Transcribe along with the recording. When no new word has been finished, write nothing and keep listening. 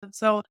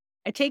So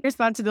I take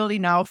responsibility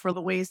now for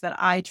the ways that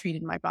I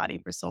treated my body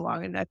for so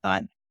long. And I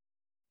thought,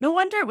 no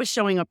wonder it was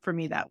showing up for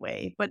me that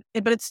way, but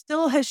it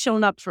still has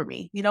shown up for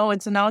me,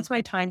 and so now it's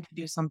my time to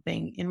do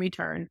something in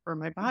return for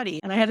my body.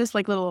 And I had this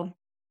like little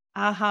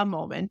aha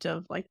moment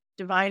of like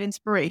divine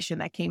inspiration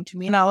that came to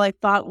me. And all I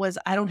thought was,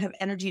 I don't have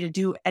energy to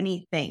do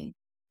anything.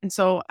 And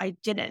so I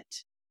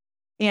didn't.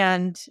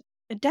 And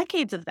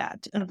decades of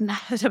that,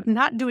 of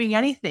not doing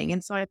anything.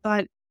 And so I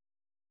thought,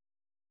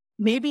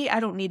 maybe I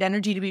don't need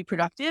energy to be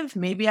productive.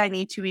 Maybe I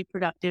need to be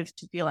productive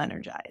to feel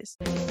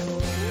energized.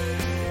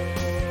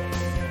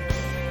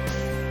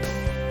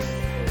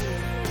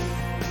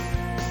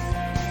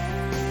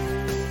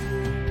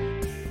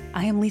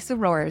 I am Lisa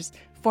Rohrs,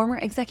 former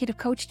executive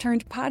coach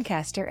turned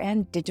podcaster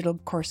and digital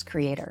course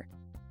creator.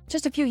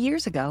 Just a few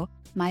years ago,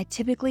 my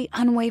typically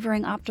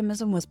unwavering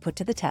optimism was put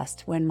to the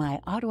test when my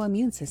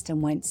autoimmune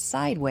system went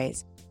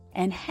sideways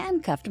and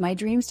handcuffed my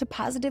dreams to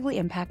positively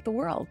impact the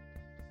world.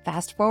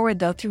 Fast forward,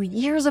 though, through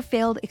years of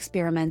failed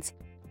experiments,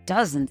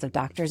 dozens of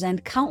doctors,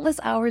 and countless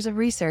hours of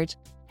research,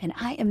 and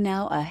I am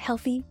now a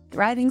healthy,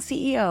 thriving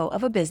CEO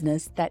of a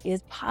business that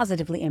is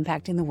positively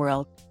impacting the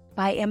world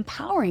by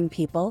empowering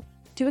people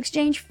to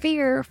exchange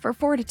fear for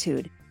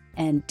fortitude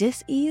and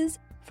dis-ease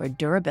for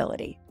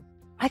durability.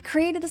 I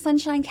created the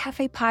Sunshine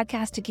Cafe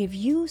podcast to give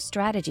you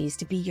strategies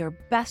to be your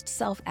best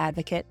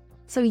self-advocate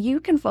so you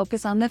can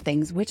focus on the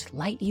things which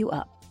light you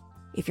up.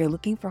 If you're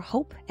looking for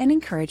hope and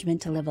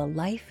encouragement to live a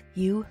life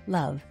you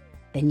love,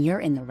 then you're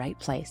in the right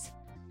place.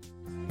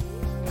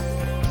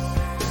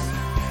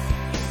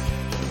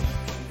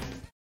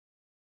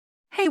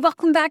 Hey,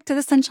 welcome back to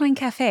the Sunshine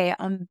Cafe.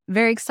 I'm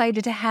very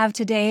excited to have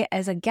today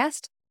as a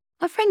guest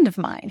a friend of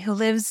mine who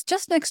lives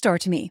just next door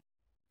to me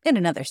in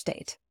another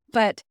state.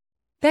 But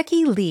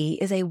Becchi Lee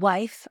is a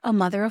wife, a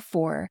mother of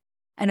 4,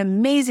 an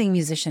amazing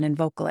musician and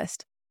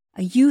vocalist,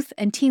 a youth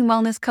and teen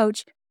wellness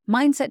coach,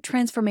 mindset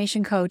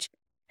transformation coach,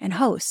 and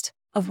host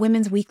of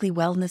Women's Weekly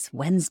Wellness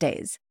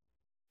Wednesdays.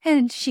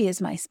 And she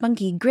is my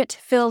spunky,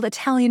 grit-filled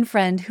Italian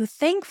friend who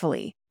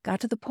thankfully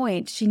got to the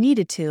point she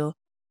needed to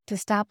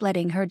stop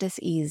letting her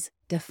dis-ease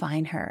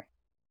define her.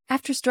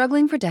 After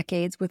struggling for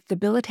decades with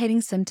debilitating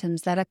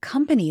symptoms that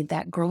accompanied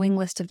that growing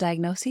list of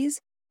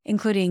diagnoses,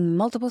 including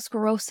multiple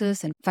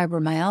sclerosis and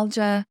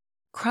fibromyalgia,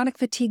 chronic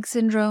fatigue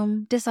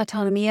syndrome,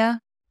 dysautonomia,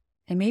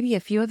 and maybe a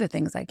few other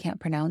things I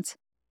can't pronounce,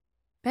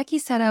 Becchi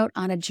set out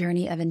on a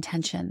journey of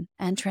intention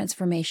and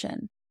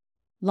transformation,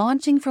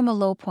 launching from a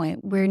low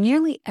point where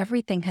nearly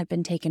everything had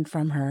been taken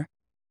from her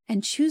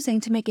and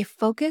choosing to make a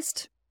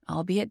focused,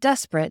 albeit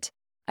desperate,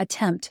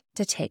 attempt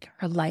to take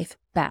her life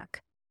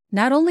back.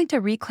 Not only to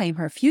reclaim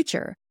her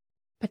future,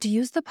 but to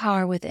use the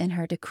power within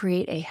her to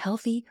create a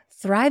healthy,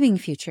 thriving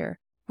future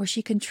where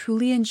she can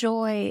truly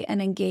enjoy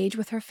and engage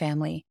with her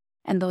family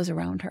and those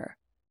around her.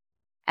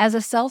 As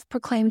a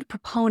self-proclaimed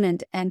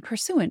proponent and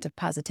pursuant of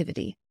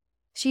positivity,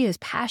 she is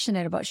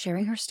passionate about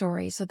sharing her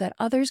story so that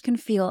others can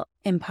feel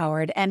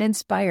empowered and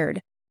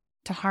inspired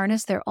to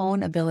harness their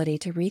own ability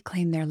to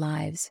reclaim their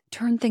lives,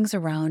 turn things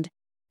around,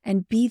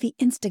 and be the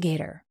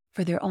instigator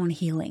for their own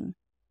healing.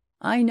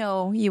 I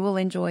know you will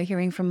enjoy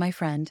hearing from my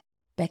friend,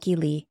 Becchi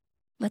Lee.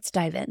 Let's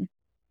dive in.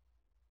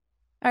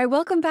 All right,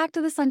 welcome back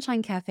to the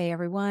Sunshine Cafe,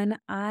 everyone.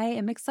 I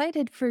am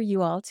excited for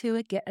you all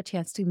to get a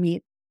chance to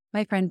meet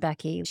my friend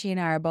Becchi. She and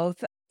I are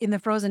both in the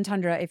frozen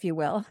tundra, if you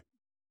will.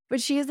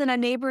 But she is in a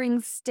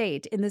neighboring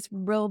state in this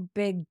real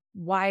big,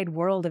 wide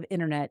world of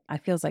internet. I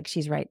feels like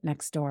she's right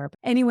next door.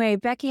 Anyway,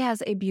 Becchi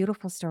has a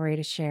beautiful story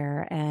to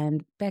share.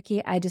 And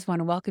Becchi, I just want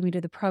to welcome you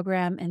to the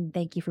program and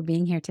thank you for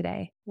being here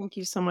today. Thank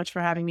you so much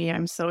for having me.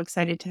 I'm so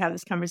excited to have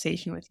this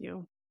conversation with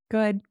you.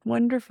 Good.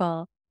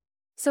 Wonderful.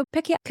 So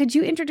Becchi, could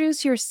you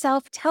introduce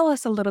yourself? Tell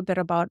us a little bit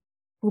about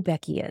who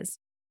Becchi is.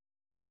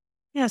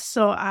 Yes.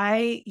 So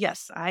I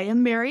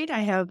am married. I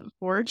have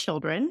 4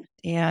 children,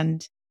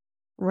 and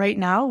right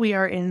now we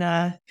are in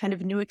a kind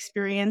of new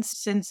experience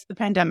since the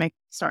pandemic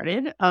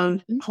started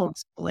of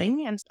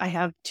homeschooling. And I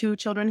have 2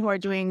 children who are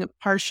doing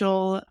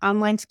partial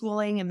online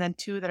schooling and then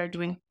 2 that are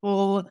doing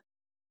full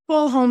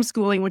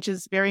homeschooling, which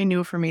is very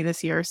new for me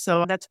this year.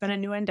 So that's been a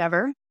new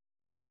endeavor.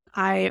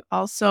 I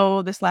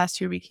also this last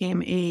year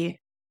became a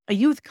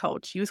youth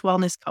coach, youth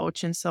wellness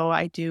coach. And so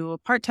I do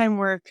part-time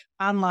work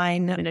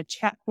online in a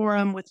chat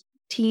forum with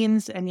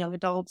teens and young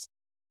adults,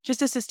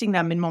 just assisting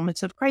them in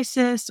moments of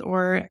crisis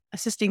or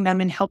assisting them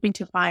in helping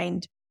to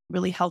find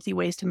really healthy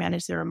ways to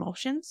manage their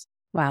emotions.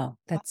 Wow,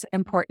 that's an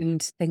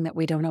important thing that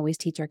we don't always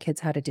teach our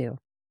kids how to do.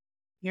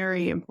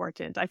 Very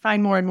important. I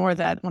find more and more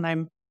that when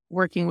I'm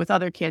working with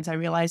other kids, I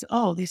realize,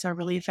 oh, these are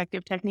really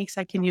effective techniques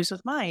I can use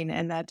with mine.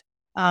 And that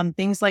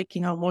things like,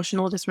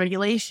 emotional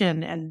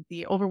dysregulation and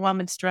the overwhelm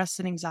and stress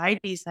and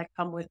anxieties that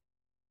come with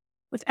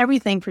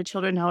everything for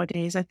children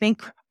nowadays. I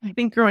think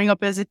growing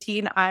up as a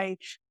teen, I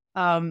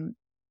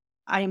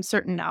am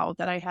certain now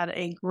that I had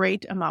a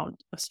great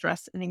amount of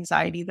stress and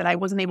anxiety that I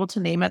wasn't able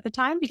to name at the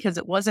time because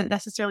it wasn't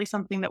necessarily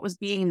something that was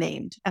being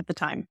named at the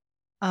time.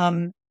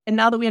 And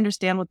now that we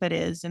understand what that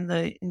is in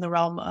the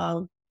realm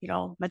of,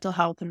 mental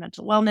health and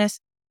mental wellness,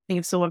 I think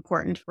it's so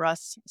important for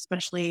us,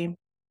 especially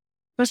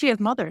especially as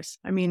mothers.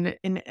 I mean,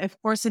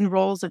 of course, in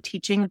roles of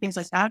teaching and things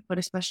like that, but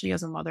especially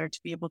as a mother, to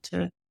be able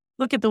to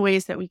look at the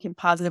ways that we can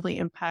positively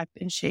impact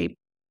and shape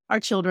our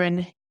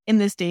children in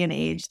this day and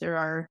age. There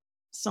are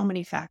so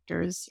many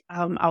factors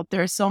out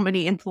there, so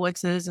many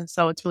influences. And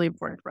so it's really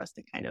important for us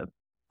to kind of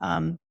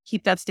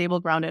keep that stable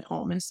ground at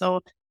home. And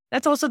so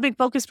that's also a big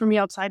focus for me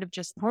outside of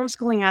just the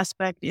homeschooling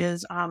aspect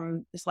is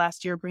this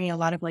last year bringing a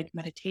lot of like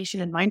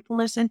meditation and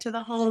mindfulness into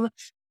the home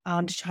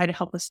to try to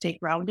help us stay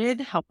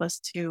grounded, help us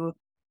to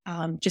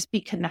just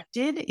be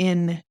connected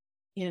in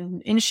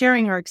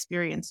sharing our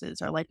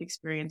experiences, our life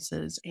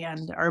experiences,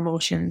 and our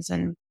emotions,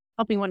 and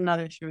helping one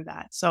another through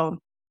that. So,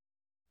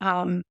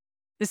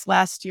 this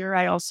last year,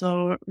 I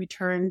also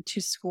returned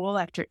to school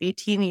after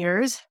 18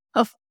 years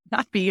of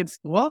not being in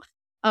school.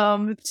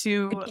 To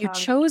You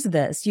chose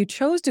this. You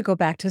chose to go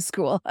back to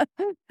school.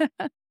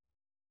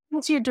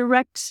 see a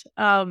direct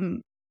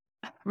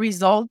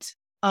result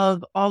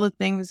of all the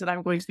things that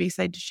I'm going to be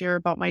excited to share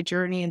about my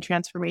journey and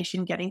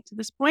transformation getting to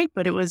this point.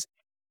 But it was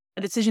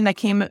a decision that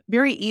came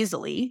very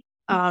easily,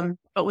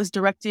 but was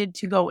directed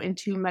to go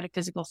into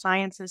metaphysical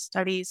sciences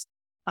studies.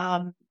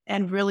 And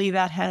really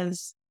that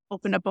has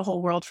opened up a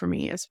whole world for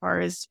me as far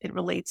as it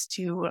relates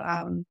to,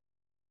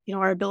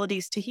 our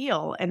abilities to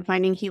heal and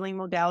finding healing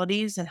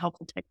modalities and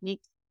helpful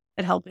techniques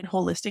that help in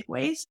holistic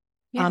ways,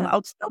 Yeah,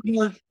 outside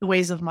of the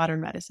ways of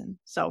modern medicine.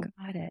 So,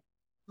 got it.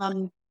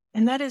 um,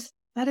 and that is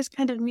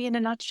kind of me in a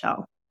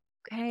nutshell.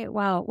 Okay.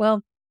 Wow.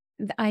 Well,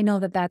 I know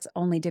that that's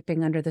only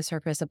dipping under the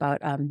surface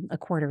about a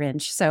quarter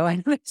inch. So I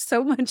know there's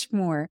so much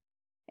more.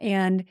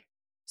 And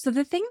so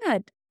the thing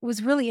that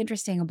was really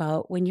interesting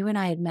about when you and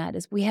I had met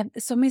is we have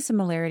so many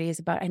similarities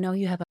about, I know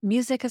you have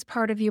music as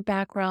part of your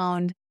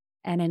background,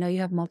 and I know you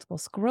have multiple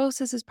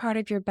sclerosis as part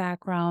of your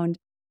background.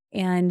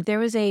 And there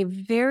was a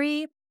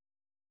very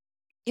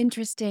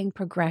interesting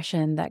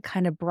progression that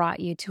kind of brought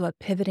you to a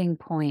pivoting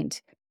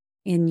point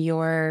in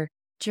your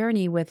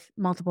journey with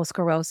multiple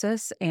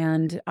sclerosis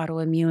and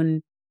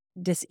autoimmune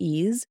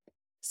disease.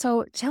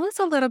 So tell us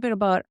a little bit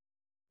about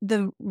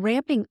the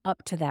ramping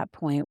up to that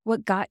point.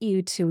 What got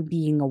you to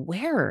being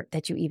aware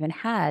that you even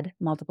had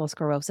multiple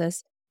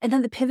sclerosis? And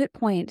then the pivot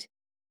point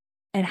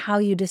and how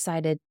you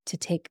decided to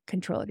take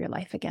control of your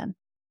life again.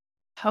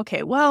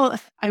 Okay, well,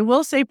 I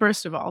will say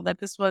first of all that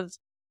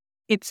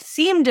it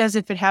seemed as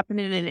if it happened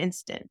in an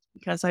instant,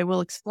 because I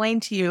will explain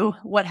to you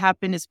what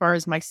happened as far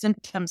as my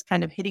symptoms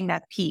kind of hitting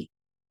that peak,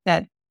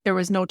 that there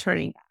was no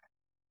turning back.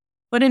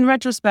 But in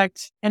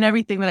retrospect, and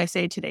everything that I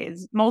say today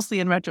is mostly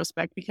in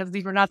retrospect because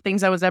these were not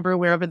things I was ever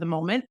aware of in the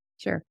moment.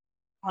 Sure.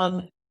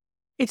 Um,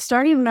 it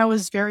started when I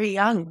was very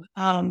young.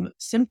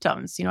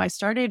 Symptoms, I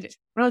started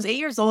when I was 8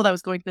 years old. I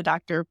was going to the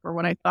doctor for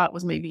what I thought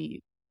was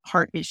maybe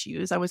heart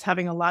issues. I was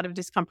having a lot of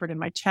discomfort in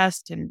my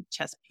chest and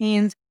chest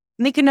pains,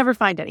 and they could never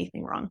find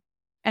anything wrong.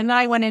 And then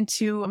I went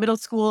into middle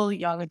school,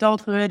 young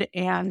adulthood,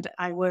 and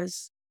I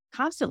was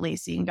constantly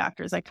seeing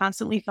doctors. I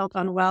constantly felt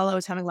unwell. I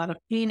was having a lot of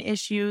pain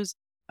issues.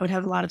 I would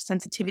have a lot of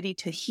sensitivity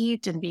to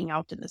heat and being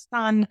out in the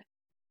sun.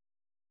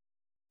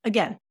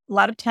 Again, a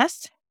lot of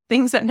tests,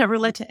 things that never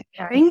led to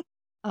anything.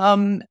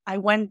 I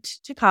went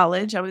to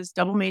college. I was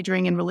double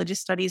majoring in religious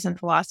studies and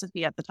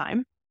philosophy at the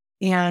time.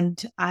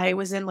 And I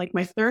was in like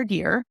my third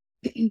year.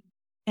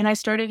 And I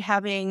started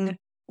having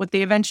what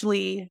they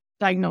eventually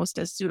diagnosed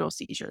as pseudo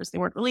seizures. They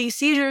weren't really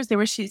seizures, they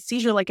were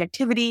seizure like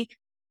activity.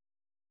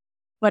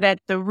 But at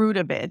the root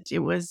of it, it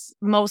was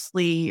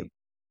mostly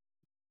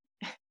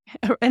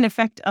an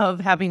effect of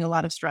having a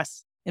lot of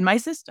stress in my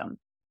system.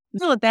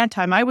 So at that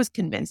time, I was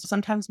convinced.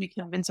 Sometimes we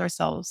convince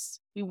ourselves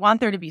we want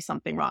there to be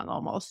something wrong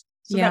almost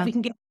so that Yeah. we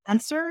can get an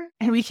answer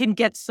and we can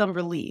get some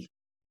relief.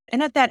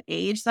 And at that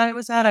age that I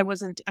was at, I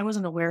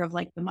wasn't aware of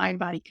like the mind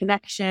body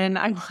connection.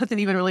 I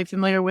wasn't even really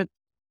familiar with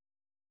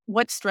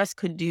what stress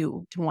could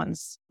do to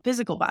one's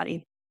physical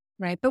body.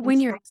 Right. But And when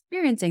you're so,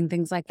 experiencing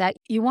things like that,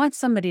 you want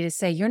somebody to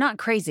say, you're not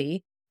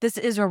crazy. This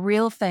is a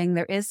real thing.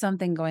 There is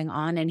something going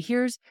on. And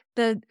here's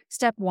the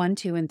step 1,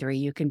 2, and 3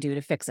 you can do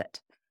to fix it.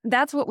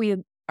 That's what we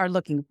are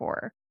looking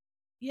for.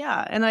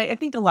 yeah. And I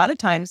think a lot of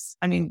times,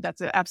 I mean,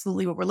 that's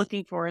absolutely what we're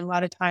looking for. And a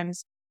lot of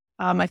times,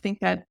 I think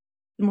that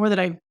the more that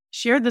I've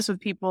shared this with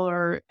people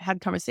or had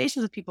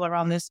conversations with people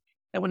around this,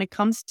 that when it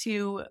comes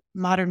to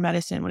modern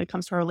medicine, when it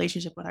comes to our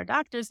relationship with our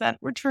doctors, that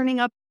we're turning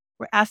up,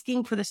 we're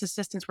asking for this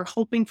assistance, we're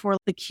hoping for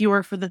the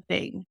cure for the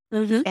thing.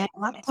 Mhm. And a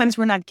lot of times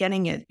we're not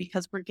getting it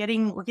because we're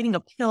getting a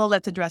pill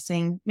that's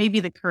addressing maybe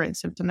the current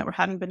symptom that we're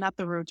having, but not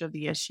the root of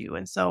the issue.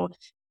 And so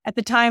at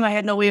the time, I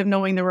had no way of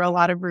knowing there were a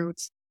lot of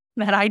roots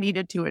that I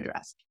needed to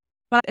address.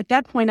 But at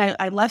that point,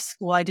 I left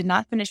school. I did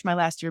not finish my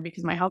last year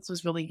because my health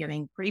was really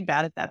getting pretty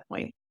bad at that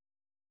point.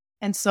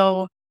 And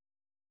so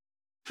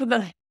for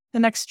the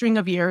next string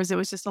of years, it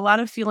was just a lot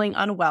of feeling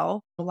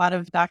unwell, a lot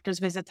of doctor's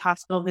visits,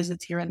 hospital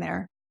visits here and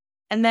there.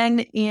 And then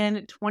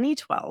in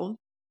 2012,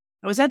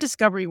 I was at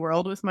Discovery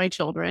World with my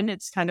children.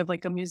 It's kind of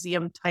like a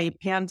museum type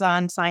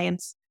hands-on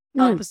science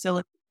Mm.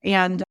 facility.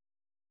 And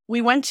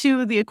we went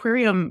to the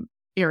aquarium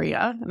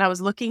area and I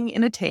was looking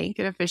in a tank,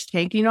 in a fish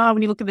tank. You know how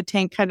when you look at the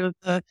tank, kind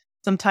of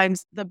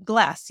Sometimes the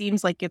glass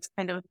seems like it's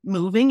kind of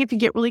moving if you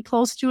get really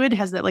close to it. It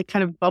has that like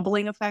kind of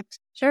bubbling effect.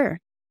 Sure.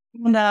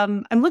 And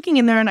I'm looking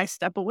in there and I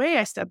step away,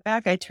 I step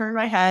back, I turn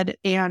my head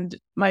and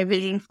my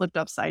vision flipped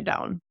upside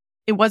down.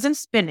 It wasn't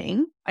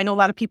spinning. I know a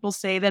lot of people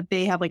say that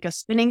they have like a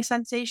spinning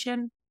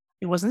sensation.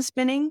 It wasn't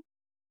spinning.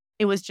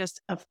 It was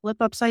just a flip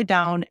upside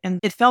down. And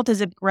it felt as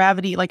if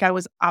gravity, like I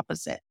was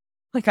opposite.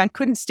 Like I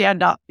couldn't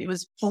stand up. It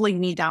was pulling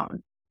me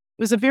down.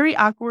 It was a very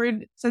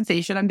awkward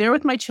sensation. I'm there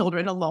with my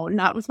children alone,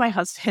 not with my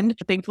husband.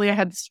 Thankfully, I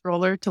had the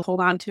stroller to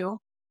hold on to.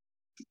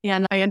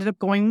 And I ended up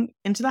going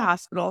into the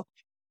hospital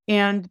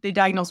and they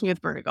diagnosed me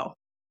with vertigo.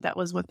 That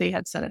was what they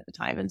had said at the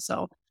time. And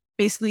so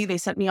basically they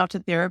sent me out to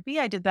therapy.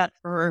 I did that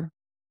for,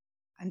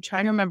 I'm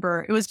trying to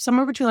remember, it was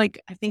somewhere between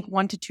like, I think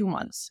 1 to 2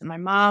 months. And my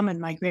mom and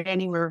my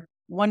granny were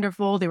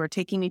wonderful. They were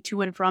taking me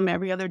to and from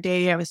every other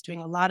day. I was doing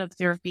a lot of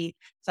therapy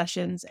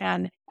sessions.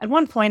 And at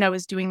one point I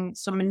was doing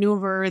some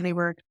maneuver and they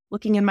were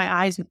looking in my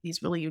eyes with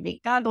these really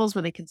unique goggles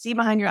where they could see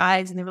behind your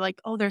eyes. And they were like,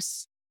 oh,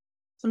 there's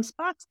some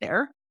spots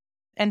there.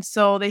 And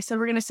so they said,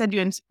 we're going to send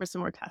you in for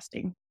some more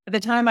testing. At the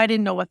time, I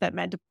didn't know what that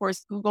meant. Of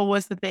course, Google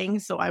was the thing.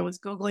 So I was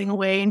Googling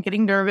away and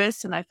getting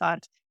nervous. And I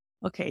thought,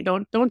 okay,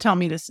 don't tell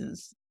me this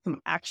is some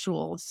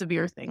actual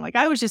severe thing. Like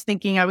I was just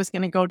thinking I was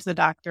going to go to the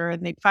doctor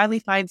and they'd finally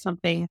find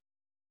something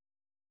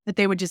that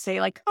they would just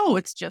say like, oh,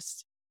 it's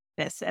just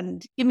this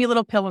and give me a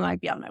little pill and I'd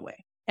be on my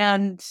way.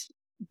 And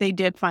they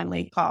did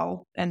finally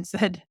call and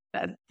said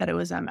that it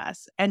was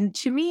MS. And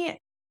to me,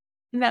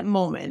 in that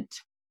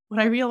moment, what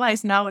I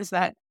realize now is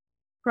that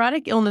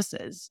chronic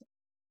illnesses,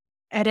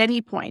 at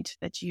any point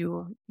that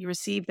you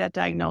receive that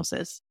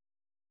diagnosis,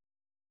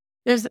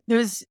 there's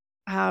this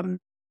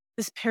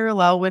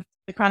parallel with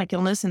the chronic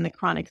illness and the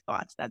chronic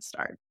thoughts that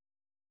start.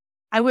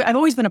 I've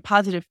always been a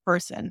positive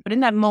person, but in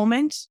that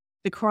moment,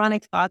 the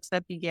chronic thoughts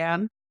that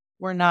began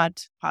were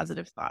not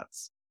positive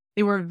thoughts.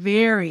 They were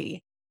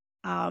they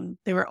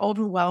were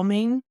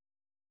overwhelming.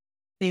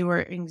 They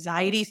were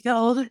anxiety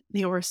filled.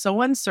 They were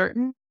so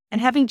uncertain.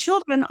 And having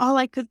children, all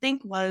I kept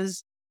thinking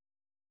was,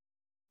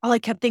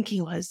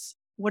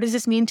 what does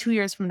this mean 2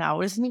 years from now?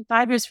 What does it mean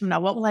 5 years from now?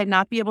 What will I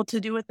not be able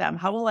to do with them?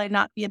 How will I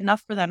not be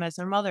enough for them as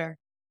their mother?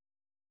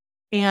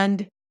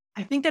 And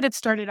I think that it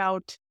started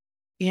out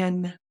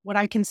in what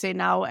I can say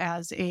now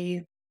as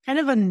a kind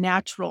of a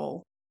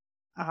natural,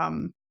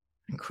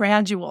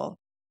 gradual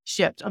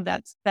shift of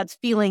that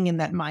feeling and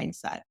that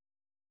mindset.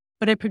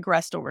 But it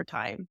progressed over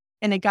time.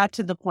 And it got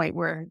to the point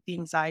where the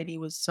anxiety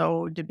was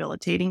so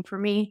debilitating for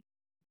me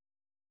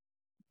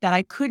that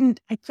I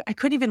couldn't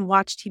even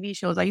watch TV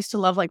shows. I used to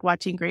love like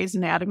watching Grey's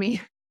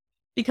Anatomy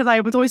because I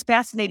was always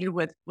fascinated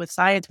with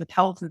science, with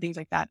health and things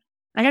like that.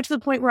 I got to the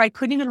point where I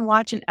couldn't even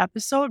watch an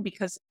episode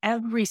because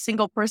every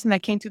single person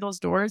that came through those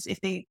doors, if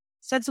they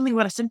said something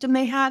about a symptom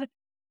they had,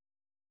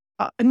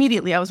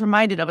 immediately I was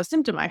reminded of a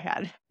symptom I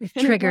had.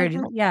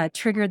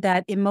 Triggered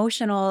that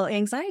emotional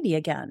anxiety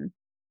again.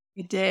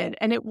 It did.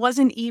 And it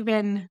wasn't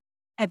even,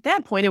 at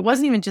that point, it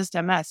wasn't even just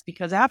MS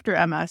because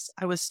after MS,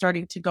 I was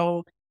starting to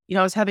go,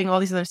 I was having all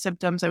these other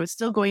symptoms. I was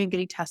still going and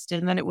getting tested.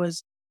 And then it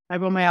was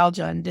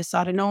fibromyalgia and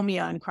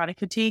dysautonomia and chronic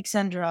fatigue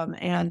syndrome.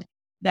 And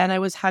then I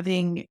was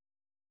having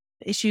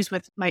issues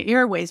with my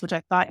airways, which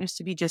I thought used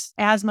to be just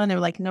asthma. And they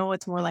were like, no,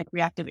 it's more like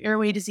reactive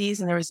airway disease.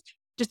 And there was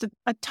just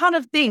a ton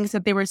of things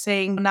that they were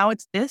saying, now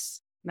it's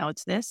this, now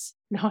it's this,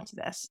 now it's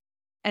this.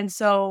 And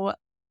so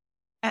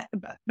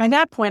by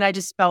that point, I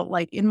just felt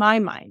like in my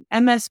mind,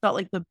 MS felt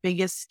like the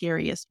biggest,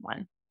 scariest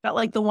one. Felt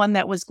like the one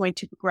that was going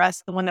to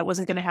progress, the one that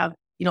wasn't going to have,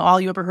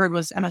 all you ever heard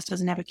was MS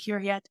doesn't have a cure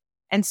yet.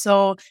 And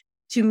so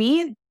to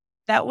me,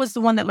 that was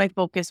the one that my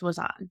focus was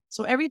on.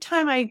 So every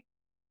time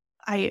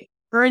I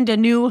earned a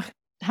new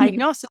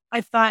diagnosis,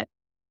 I thought,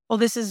 well,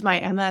 this is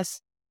my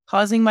MS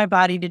causing my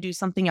body to do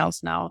something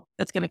else now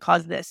that's going to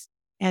cause this.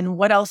 And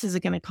what else is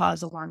it going to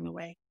cause along the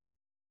way?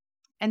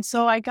 And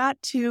so I got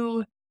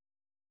to,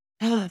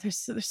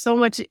 there's so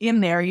much in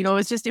there, it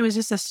was just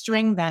a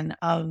string then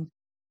of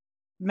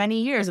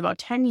many years, about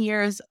 10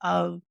 years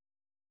of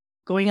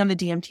going on the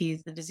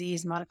DMTs, the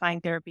disease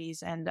modifying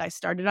therapies. And I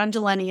started on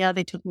Gilenya.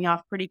 They took me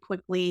off pretty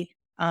quickly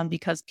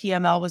because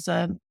PML was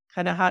a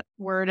kind of hot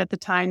word at the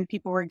time.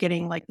 People were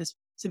getting like this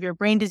severe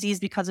brain disease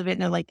because of it.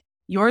 And they're like,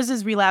 yours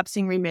is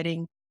relapsing,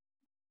 remitting.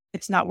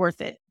 It's not worth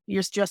it.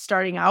 You're just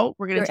starting out.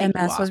 We're going to take you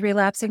off. MS was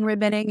relapsing,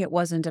 remitting. It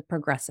wasn't a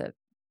progressive.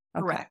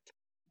 Okay. Correct.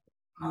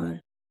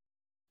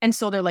 And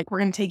so they're like, we're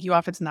going to take you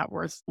off. It's not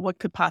worth what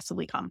could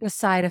possibly come. The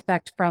side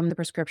effect from the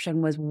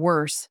prescription was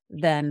worse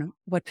than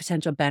what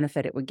potential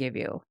benefit it would give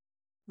you.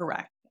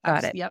 Correct.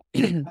 Got it. Yep.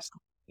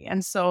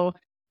 And so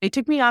they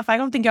took me off. I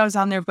don't think I was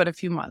on there but a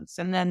few months.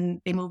 And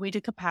then they moved me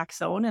to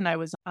Copaxone and I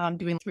was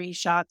doing 3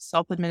 shots,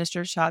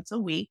 self-administered shots a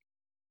week.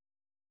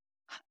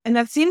 And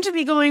that seemed to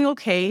be going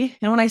okay.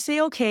 And when I say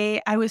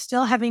okay, I was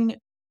still having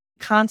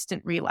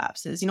constant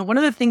relapses. One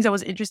of the things that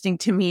was interesting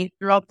to me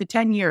throughout the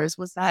 10 years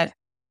was that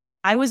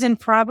I was in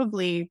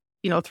probably,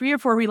 3 or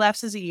 4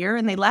 relapses a year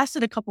and they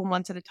lasted a couple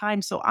months at a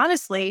time. So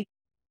honestly,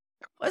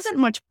 there wasn't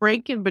much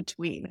break in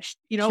between.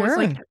 It was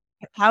like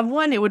have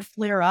one, it would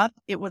flare up.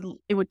 It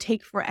would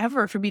take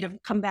forever for me to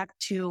come back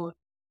to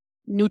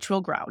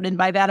neutral ground. And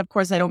by that, of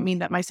course, I don't mean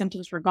that my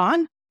symptoms were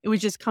gone. It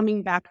was just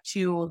coming back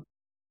to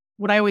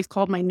what I always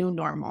called my new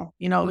normal.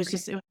 Okay.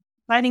 It was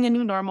finding a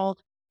new normal.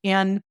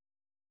 And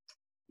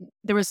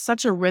there was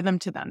such a rhythm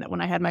to them that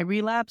when I had my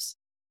relapse,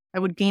 I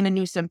would gain a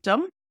new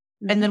symptom.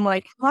 And Mhm. then when I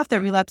came off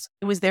that relapse,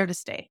 it was there to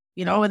stay,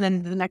 and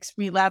then the next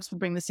relapse would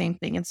bring the same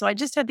thing. And so I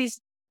just had these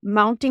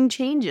mounting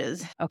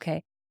changes.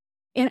 Okay.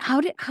 And how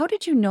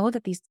did you know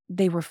that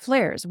they were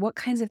flares? What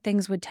kinds of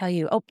things would tell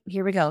you, oh,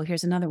 here we go.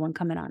 Here's another one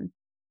coming on.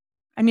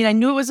 I mean, I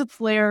knew it was a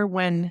flare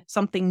when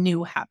something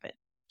new happened.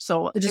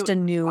 So So it just was a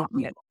new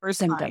the first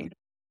symptom. time.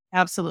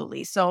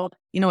 Absolutely. So,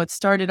 it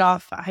started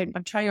off,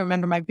 I'm trying to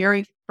remember my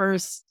very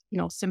first,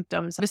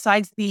 symptoms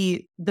besides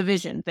the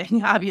vision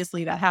thing,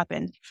 obviously that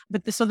happened.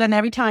 But so then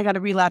every time I got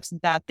a relapse,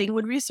 that thing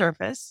would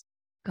resurface.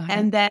 Got it.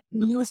 And then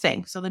the new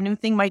thing. So the new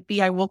thing might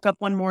be I woke up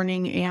one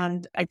morning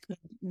and I could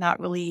not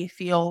really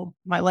feel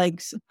my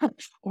legs,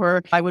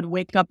 or I would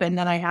wake up and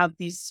then I have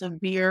these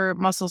severe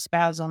muscle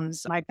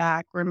spasms in my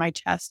back or in my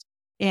chest.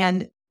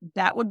 And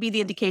that would be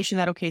the indication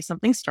that, okay,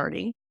 something's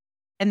starting.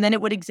 And then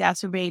it would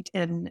exacerbate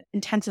and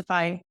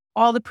intensify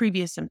all the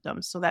previous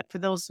symptoms. So that for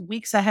those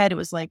weeks ahead, it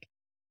was like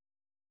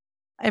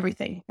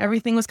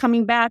everything was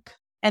coming back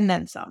and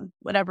then some,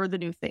 whatever the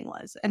new thing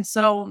was. And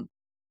so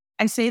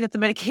I say that the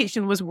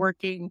medication was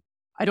working.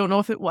 I don't know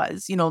if it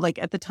was, like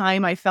at the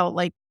time I felt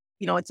like,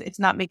 it's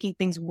not making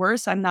things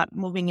worse. I'm not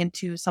moving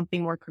into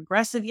something more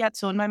progressive yet.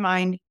 So in my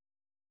mind,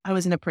 I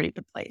was in a pretty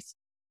good place.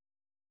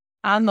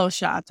 On those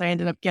shots, I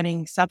ended up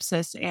getting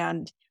sepsis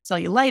and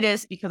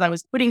cellulitis because I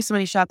was putting so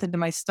many shots into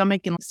my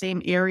stomach in the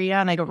same area.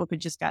 And I don't know if it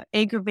just got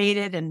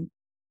aggravated, and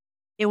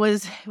it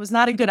was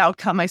not a good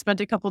outcome. I spent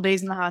a couple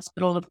days in the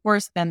hospital. And of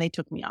course, then they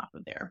took me off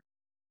of there.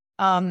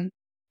 Um,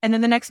 and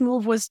then the next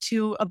move was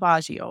to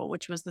Aubagio,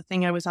 which was the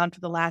thing I was on for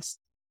the last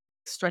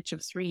stretch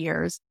of 3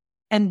 years.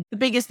 And the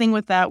biggest thing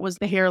with that was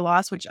the hair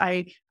loss, which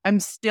I'm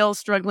still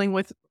struggling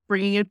with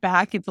bringing it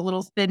back. It's a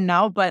little thin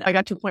now, but I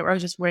got to a point where I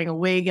was just wearing a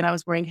wig and I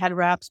was wearing head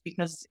wraps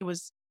because it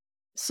was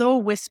so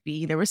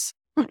wispy. There was so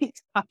many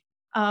stuff.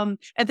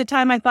 At the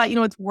time, I thought,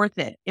 it's worth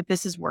it. If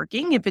this is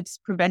working, if it's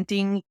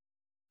preventing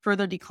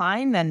further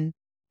decline, then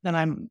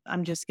I'm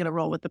just gonna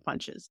roll with the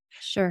punches.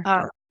 Sure.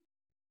 Uh,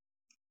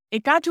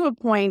 it got to a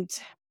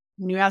point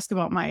when you asked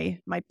about my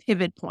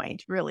pivot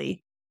point,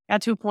 really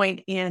got to a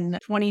point in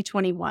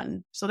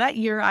 2021. So that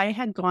year I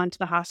had gone to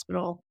the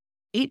hospital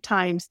 8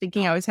 times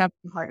thinking I was having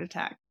a heart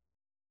attack.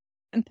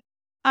 And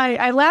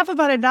I laugh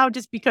about it now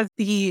just because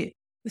the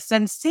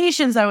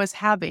sensations I was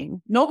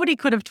having, nobody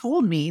could have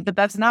told me that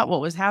that's not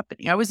what was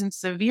happening. I was in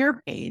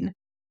severe pain.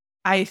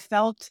 I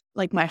felt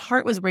like my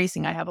heart was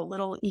racing. I have a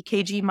little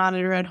EKG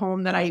monitor at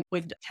home that I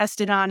would test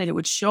it on, and it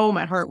would show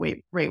my heart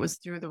rate was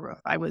through the roof.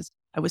 I was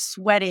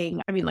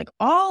sweating. I mean, like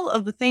all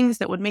of the things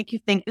that would make you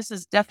think this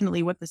is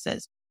definitely what this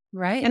is. And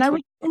Right. I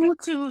would go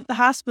to the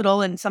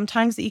hospital, and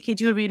sometimes the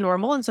EKG would be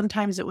normal and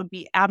sometimes it would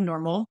be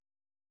abnormal.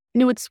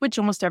 And it would switch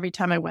almost every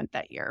time I went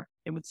that year.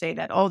 It would say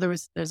that, oh,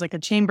 there's like a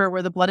chamber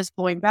where the blood is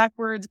flowing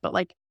backwards, but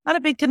like not a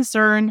big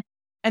concern.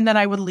 And then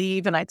I would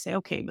leave and I'd say,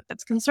 okay, but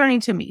that's concerning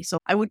to me. So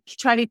I would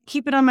try to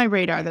keep it on my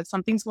radar that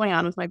something's going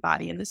on with my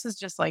body. And this is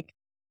just like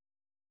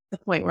the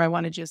point where I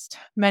want to just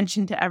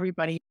mention to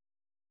everybody,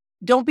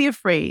 don't be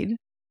afraid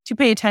to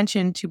pay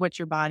attention to what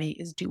your body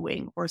is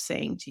doing or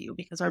saying to you,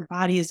 because our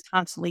body is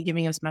constantly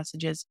giving us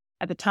messages.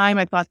 At the time,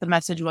 I thought the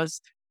message was,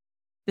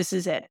 this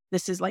is it.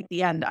 This is like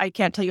the end. I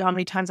can't tell you how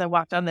many times I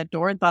walked out that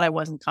door and thought I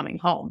wasn't coming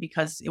home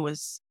because it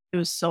was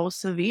so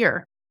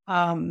severe.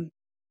 Um,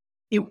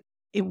 it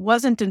it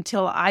wasn't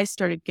until I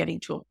started getting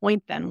to a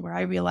point then where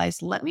I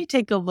realized, let me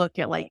take a look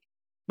at like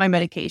my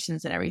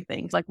medications and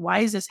everything. Like, why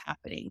is this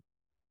happening?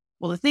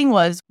 Well, the thing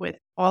was with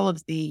all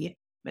of the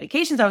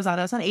medications I was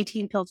on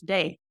 18 pills a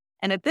day.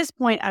 And at this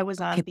point I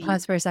was Okay, on the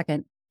pause for a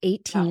second.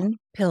 18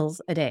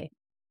 pills a day.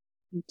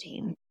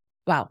 18.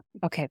 Wow.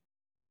 Okay.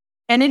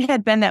 And it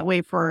had been that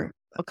way for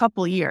a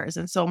couple years.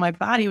 And so my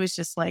body was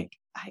just like,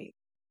 I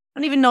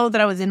don't even know that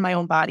I was in my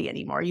own body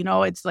anymore.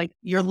 It's like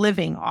you're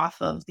living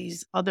off of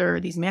these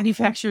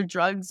manufactured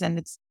drugs.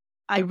 And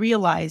I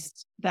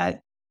realized that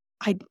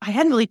I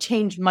hadn't really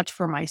changed much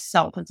for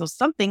myself. And so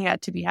something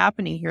had to be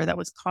happening here that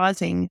was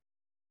causing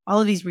all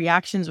of these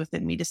reactions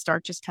within me to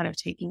start just kind of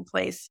taking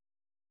place.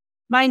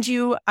 Mind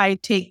you, I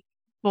take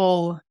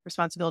full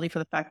responsibility for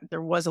the fact that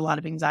there was a lot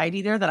of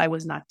anxiety there that I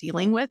was not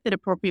dealing with in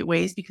appropriate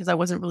ways because I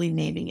wasn't really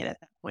naming it at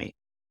that point.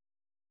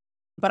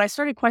 But I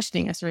started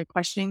questioning. I started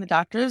questioning the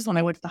doctors. When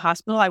I went to the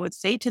hospital, I would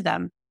say to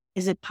them,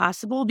 is it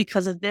possible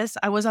because of this?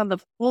 I was on the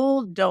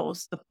full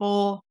dose, the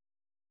full,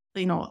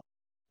 you know,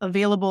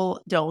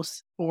 available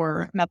dose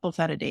for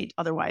methylphenidate,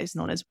 otherwise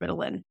known as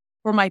Ritalin,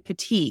 for my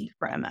fatigue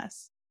for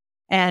MS.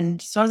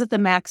 And so I was at the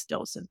max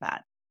dose of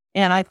that.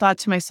 And I thought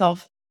to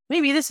myself,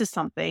 maybe this is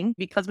something,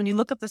 because when you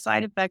look up the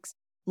side effects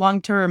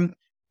long term,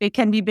 it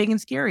can be big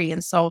and scary.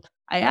 And so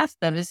I asked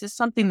them, is this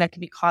something that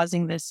could be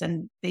causing this?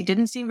 And they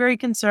didn't seem very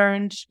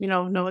concerned.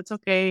 No, it's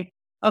okay.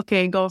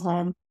 Okay, go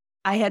home.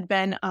 I had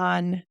been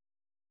on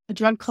a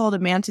drug called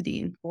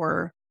amantadine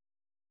for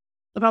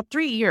about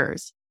 3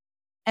 years.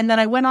 And then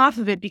I went off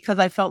of it because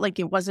I felt like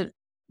it wasn't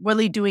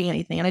really doing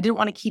anything. And I didn't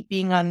want to keep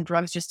being on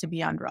drugs just to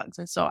be on drugs.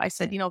 And so I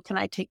said, can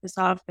I take this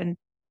off? And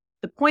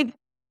the point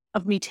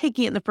of me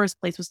taking it in the first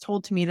place was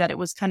told to me that it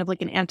was kind of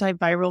like an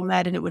antiviral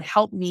med and it would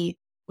help me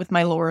with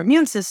my lower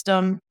immune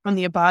system from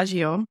the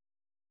Aubagio.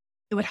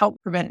 It would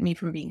help prevent me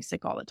from being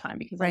sick all the time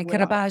because I Right. would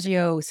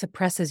Caravaggio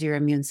suppresses your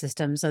immune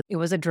system. So it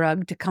was a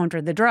drug to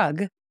counter the drug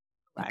to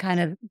kind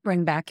correct. of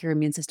bring back your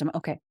immune system.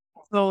 Okay.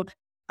 So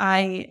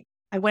I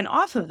went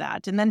off of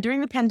that. And then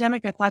during the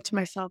pandemic, I thought to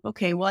myself,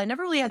 okay, well, I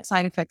never really had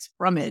side effects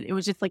from it. It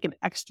was just like an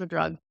extra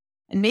drug.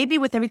 And maybe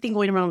with everything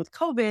going around with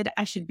COVID,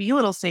 I should be a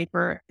little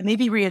safer and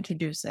maybe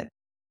reintroduce it.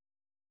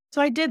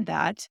 So I did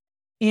that.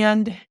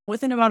 And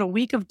within about a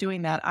week of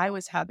doing that, I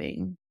was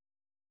having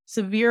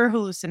severe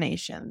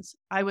hallucinations.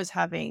 I was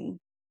having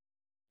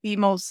the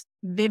most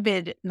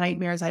vivid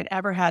nightmares I'd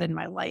ever had in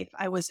my life.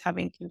 I was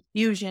having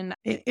confusion.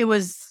 It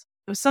was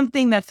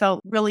something that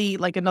felt really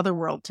like another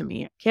world to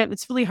me.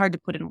 It's really hard to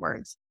put in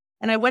words.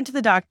 And I went to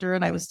the doctor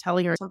and I was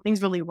telling her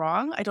something's really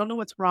wrong. I don't know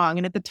what's wrong.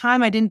 And at the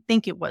time I didn't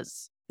think it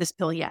was this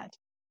pill yet,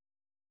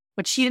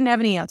 but she didn't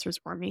have any answers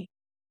for me.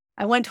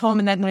 I went home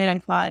and that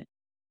night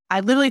I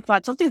literally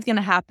thought something's going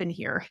to happen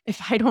here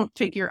if I don't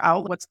figure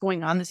out what's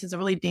going on. This is a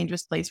really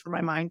dangerous place for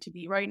my mind to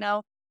be right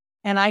now.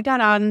 And I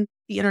got on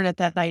the internet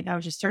that night and I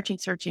was just searching,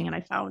 and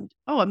I found,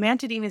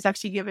 amantadine is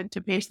actually given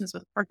to patients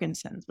with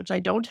Parkinson's, which I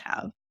don't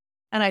have.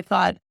 And I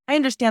thought, I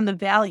understand the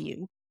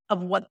value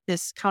of what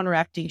this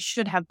counteracting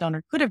should have done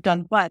or could have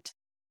done, but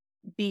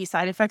the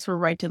side effects were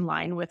right in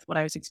line with what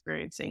I was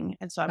experiencing.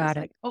 And so I was Got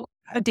it. like,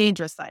 a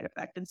dangerous side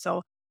effect. And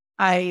so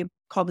I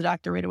called the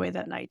doctor right away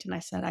that night and I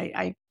said,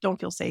 I don't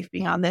feel safe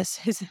being on this.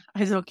 Is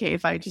it okay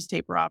if I just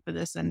taper off of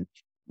this? And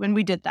when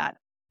we did that.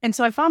 And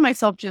so I found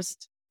myself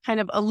just kind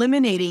of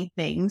eliminating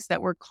things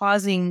that were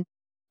causing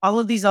all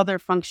of these other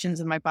functions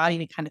in my body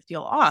to kind of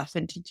feel off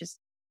and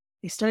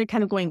they started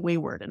kind of going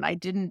wayward. And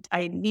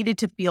I needed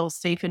to feel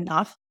safe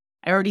enough.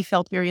 I already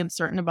felt very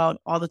uncertain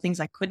about all the things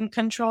I couldn't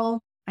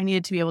control. I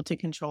needed to be able to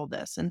control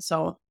this. And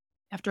so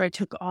after I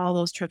took all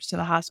those trips to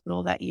the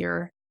hospital that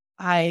year,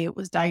 I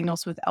was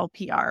diagnosed with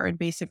LPR. And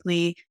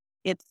basically,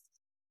 it's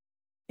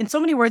in so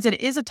many words,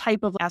 it is a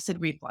type of acid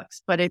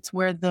reflux, but it's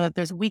where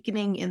there's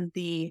weakening in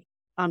the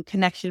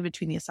connection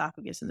between the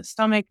esophagus and the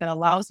stomach that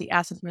allows the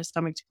acid from the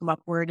stomach to come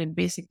upward. And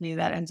basically,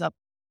 that ends up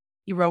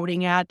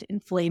eroding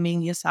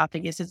inflaming the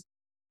esophagus. It's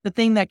the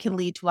thing that can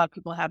lead to a lot of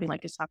people having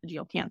like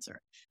esophageal cancer.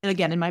 And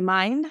again, in my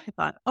mind, I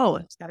thought,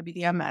 it's got to be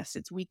the MS.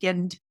 It's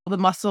weakened the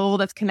muscle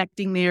that's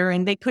connecting there.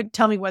 And they couldn't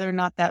tell me whether or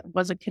not that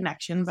was a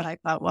connection, but I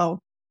thought,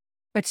 well,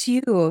 But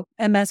you,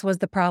 MS was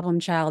the problem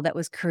child that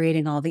was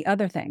creating all the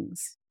other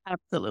things.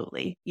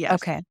 absolutely. Yes.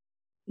 Okay.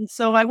 And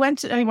so I went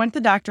to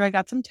the doctor, I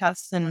got some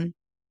tests, and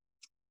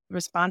the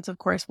response, of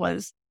course,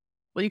 was,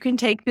 well, you can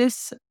take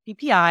this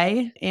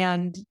PPI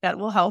and that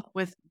will help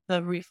with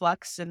the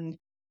reflux. And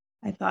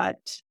I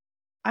thought,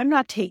 I'm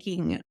not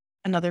taking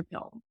another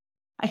pill.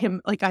 I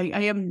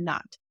am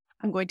not.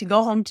 I'm going to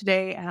go home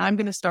today and I'm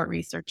going to start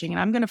researching and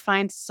I'm going to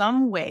find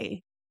some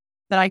way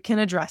that I can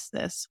address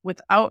this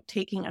without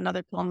taking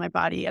another pill in my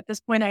body. At this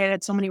point, I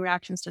had so many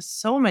reactions to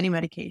so many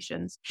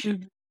medications,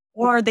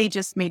 or they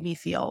just made me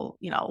feel,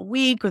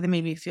 weak, or they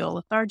made me feel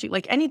lethargic.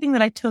 Like anything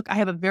that I took, I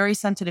have a very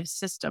sensitive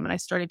system. And I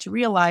started to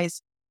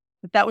realize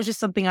that was just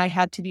something I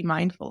had to be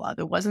mindful of.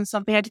 It wasn't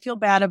something I had to feel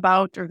bad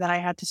about or that I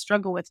had to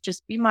struggle with.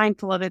 Just be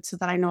mindful of it so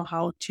that I know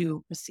how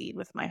to proceed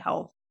with my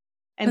health.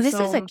 Well, And this is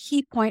a so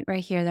key point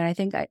right here that I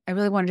think I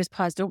really want to just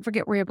pause. Don't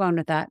forget where you're going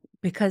with that,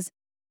 because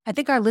I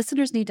think our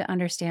listeners need to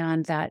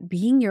understand that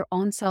being your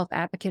own self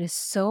advocate is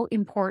so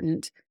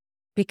important,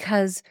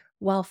 because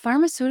while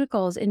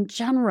pharmaceuticals in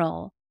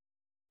general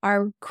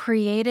are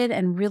created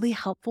and really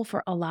helpful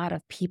for a lot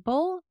of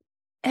people,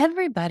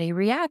 everybody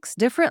reacts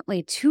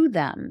differently to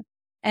them.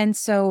 And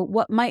so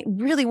what might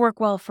really work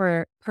well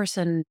for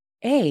person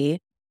A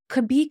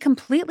could be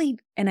completely,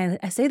 and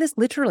I say this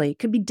literally,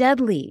 could be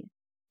deadly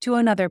to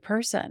another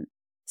person.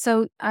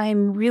 So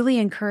I'm really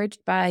encouraged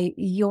by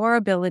your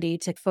ability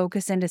to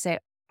focus in to say,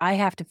 I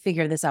have to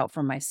figure this out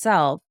for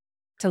myself,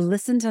 to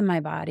listen to my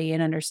body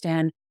and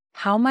understand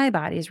how my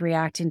body is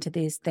reacting to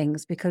these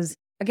things. Because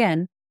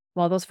again,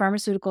 while those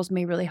pharmaceuticals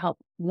may really help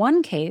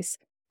one case,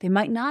 they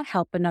might not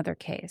help another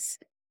case.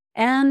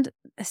 And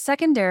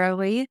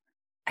secondarily,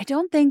 I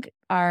don't think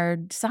our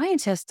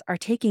scientists are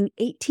taking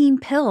 18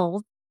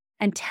 pills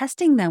and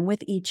testing them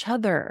with each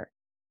other.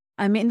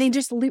 I mean, they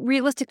just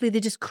realistically, they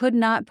just could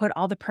not put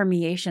all the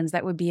permeations.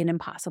 That would be an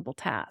impossible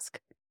task.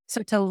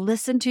 So to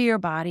listen to your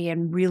body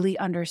and really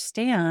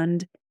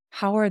understand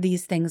how are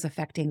these things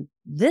affecting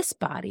this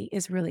body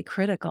is really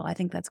critical. I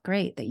think that's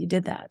great that you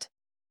did that.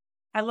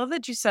 I love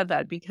that you said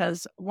that,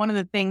 because one of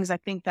the things I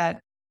think that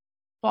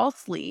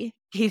falsely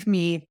gave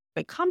me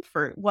the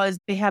comfort was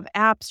they have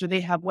apps or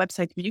they have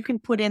websites where you can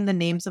put in the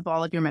names of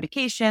all of your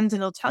medications and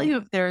it'll tell you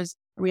if there's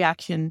a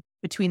reaction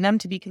between them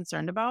to be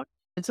concerned about.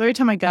 And so every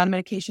time I got on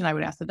medication, I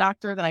would ask the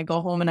doctor, then I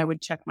go home and I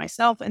would check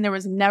myself. And there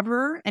was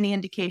never any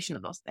indication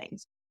of those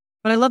things.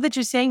 But I love that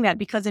you're saying that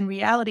because in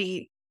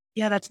reality,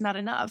 yeah, that's not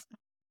enough.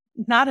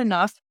 Not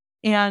enough.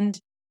 And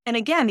and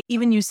again,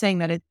 even you saying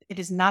that it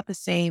is not the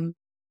same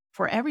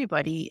for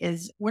everybody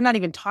is we're not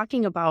even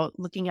talking about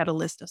looking at a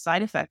list of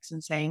side effects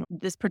and saying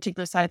this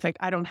particular side effect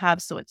I don't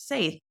have, so it's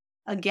safe.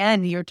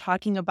 Again, you're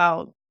talking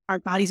about our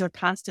bodies are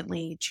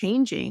constantly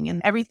changing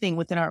and everything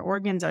within our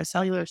organs, our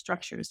cellular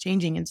structure is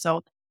changing. And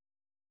so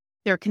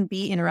there can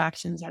be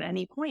interactions at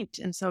any point.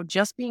 And so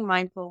just being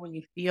mindful when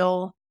you're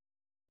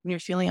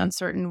feeling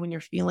uncertain, when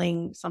you're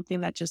feeling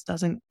something that just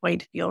doesn't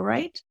quite feel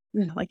right.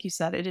 Like you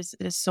said, it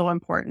is so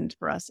important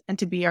for us and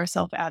to be our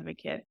self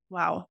advocate.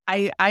 Wow.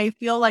 I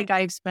feel like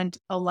I've spent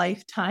a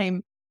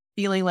lifetime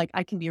feeling like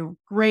I can be a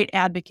great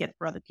advocate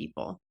for other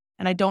people.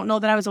 And I don't know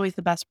that I was always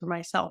the best for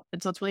myself.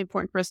 And so it's really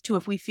important for us too,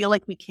 if we feel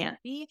like we can't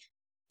be,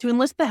 to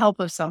enlist the help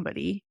of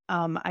somebody.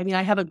 I mean,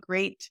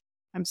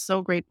 I'm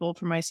so grateful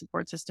for my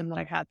support system that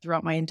I've had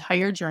throughout my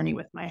entire journey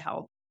with my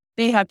health.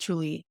 They have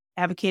truly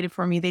advocated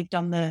for me. They've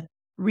done the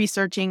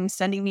researching,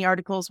 sending me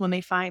articles when they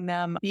find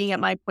them, being at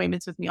my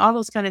appointments with me, all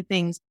those kind of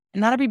things.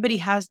 And not everybody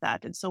has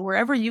that. And so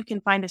wherever you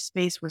can find a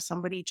space where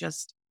somebody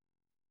just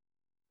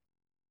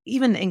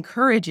even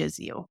encourages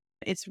you,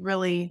 it's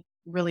really,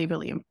 really,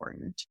 really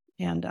important.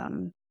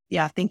 And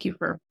yeah, thank you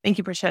for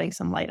shedding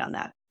some light on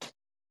that.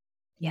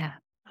 Yeah.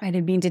 I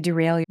didn't mean to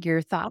derail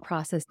your thought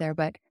process there,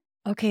 but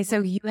okay.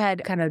 So you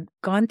had kind of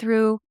gone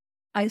through,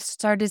 I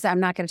started, I'm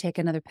not going to take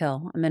another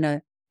pill. I'm going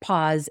to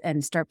pause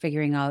and start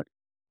figuring out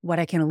what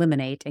I can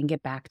eliminate and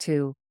get back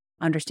to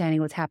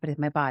understanding what's happening with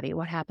my body.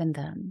 What happened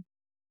then?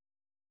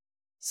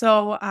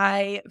 So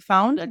I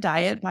found a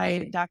diet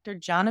by Dr.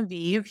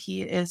 Genevieve.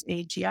 He is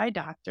a GI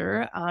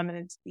doctor, and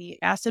it's the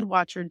Acid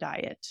Watcher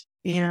diet.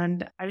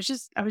 And I was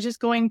just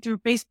going through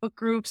Facebook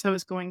groups. I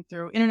was going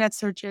through internet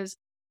searches,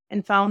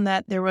 and found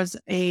that there was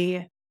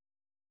a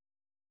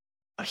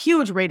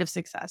huge rate of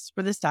success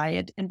for this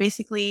diet. And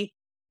basically,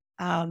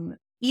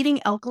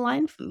 eating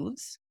alkaline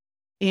foods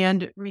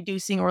and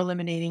reducing or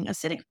eliminating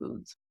acidic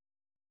foods.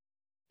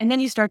 And then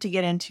you start to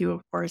get into,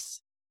 of course,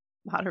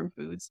 modern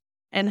foods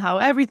and how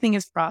everything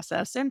is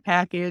processed and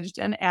packaged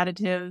and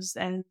additives.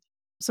 And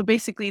so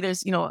basically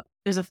there's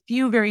a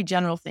few very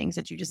general things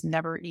that you just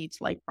never eat,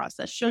 like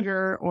processed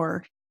sugar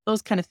or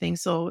those kind of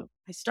things. So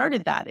I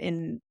started that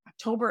in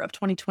October of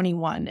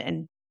 2021,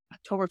 and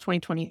October of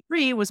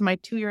 2023 was my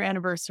 2-year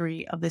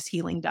anniversary of this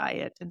healing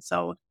diet. And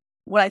so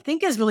what I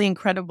think is really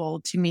incredible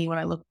to me when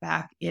I look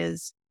back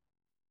is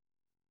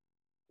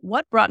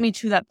what brought me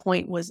to that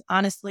point was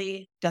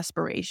honestly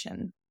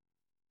desperation.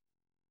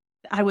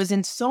 I was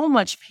in so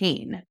much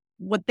pain.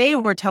 What they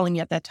were telling me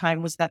at that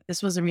time was that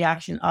this was a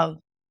reaction of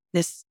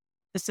this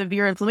the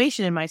severe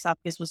inflammation in my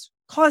esophagus was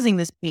causing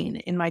this pain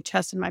in my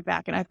chest and my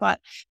back. And I thought,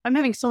 I'm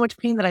having so much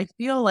pain that I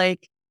feel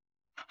like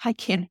I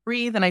can't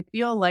breathe and I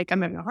feel like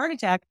I'm having a heart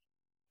attack.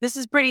 This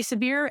is pretty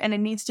severe and it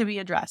needs to be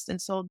addressed.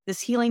 And so this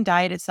healing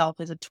diet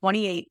itself is a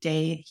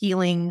 28-day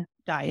healing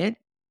diet.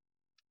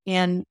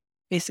 And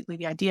basically,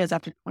 the idea is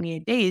after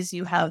 28 days,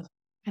 you have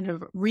kind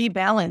of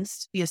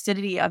rebalanced the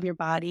acidity of your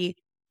body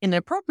in an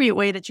appropriate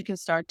way that you can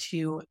start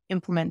to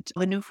implement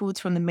the new foods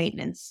from the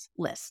maintenance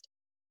list.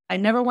 I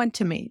never went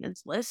to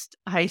maintenance list.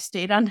 I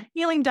stayed on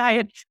healing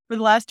diet for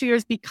the last 2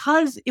 years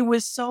because it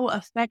was so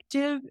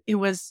effective. It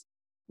was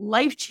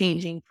life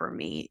changing for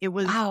me. It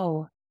was,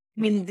 Wow.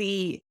 I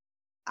mean,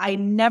 I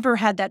never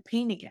had that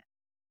pain again.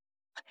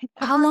 I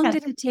How never long had.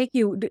 did it take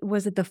you?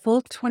 Was it the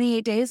full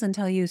 28 days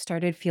until you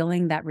started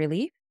feeling that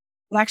relief?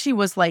 It actually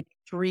was like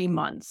 3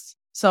 months.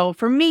 So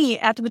for me,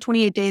 after the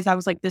 28 days, I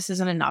was like, this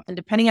isn't enough. And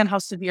depending on how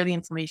severe the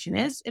inflammation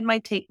is, it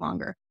might take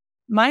longer.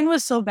 Mine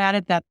was so bad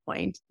at that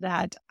point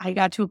that I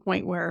got to a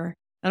point where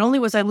not only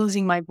was I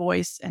losing my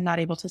voice and not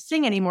able to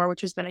sing anymore,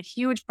 which has been a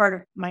huge part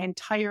of my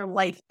entire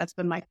life, that's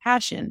been my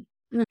passion.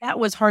 That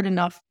was hard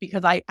enough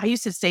because I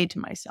used to say to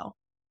myself,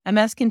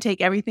 MS can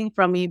take everything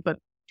from me, but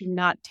do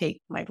not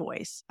take my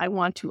voice. I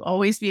want to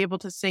always be able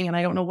to sing and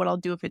I don't know what I'll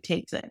do if it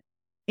takes it.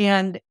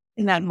 And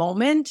in that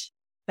moment,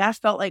 that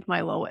felt like my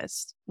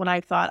lowest. When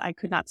I thought I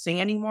could not sing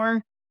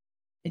anymore,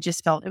 it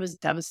was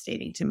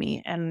devastating to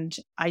me. And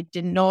I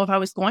didn't know if I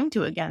was going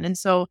to again. And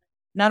so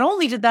not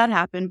only did that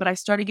happen, but I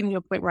started getting to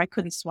a point where I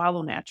couldn't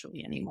swallow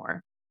naturally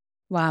anymore.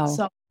 Wow.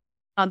 So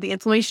the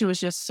inflammation was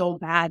just so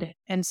bad.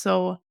 And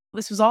so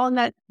this was all in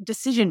that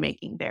decision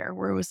making there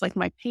where it was like,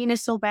 my pain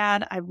is so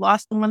bad. I've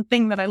lost the one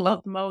thing that I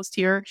love most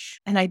here.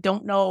 And I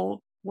don't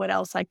know what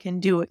else I can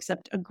do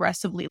except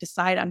aggressively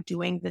decide I'm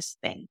doing this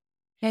thing.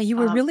 Yeah, you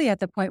were Um, really at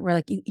the point where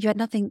like you had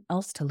nothing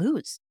else to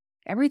lose.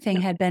 Everything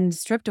had been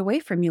stripped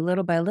away from you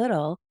little by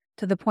little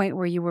to the point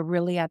where you were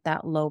really at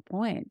that low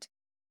point.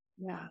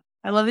 Yeah.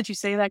 I love that you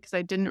say that because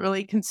I didn't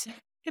really consider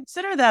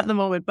that at the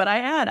moment, but I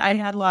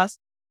had lost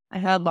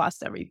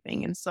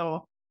everything. And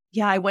so,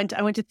 yeah, I went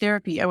to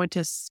therapy. I went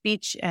to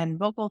speech and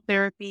vocal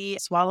therapy,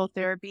 swallow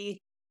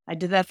therapy. I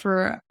did that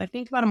for, I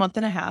think, about a month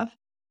and a half.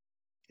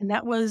 And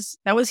that was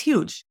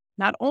huge.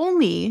 Not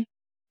only,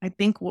 I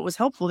think what was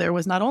helpful there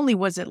was not only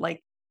was it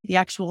like the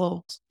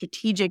actual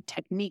strategic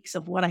techniques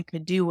of what I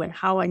could do and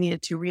how I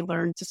needed to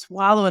relearn to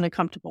swallow in a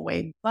comfortable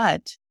way.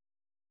 But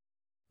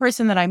the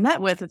person that I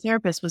met with, the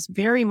therapist, was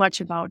very much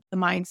about the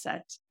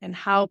mindset and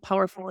how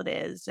powerful it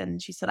is.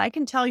 And she said, I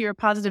can tell you're a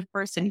positive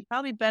person. You've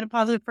probably been a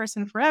positive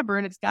person forever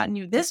and it's gotten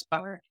you this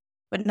far.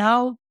 But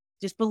now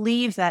just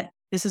believe that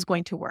this is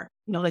going to work,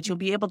 that you'll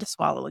be able to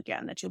swallow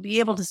again, that you'll be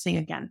able to sing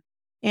again.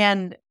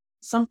 And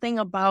something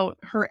about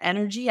her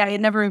energy, I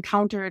had never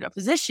encountered a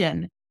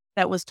physician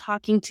that was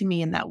talking to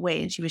me in that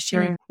way. And she was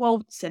sharing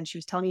quotes and she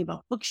was telling me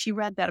about books she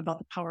read that about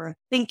the power of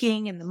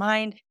thinking and the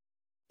mind.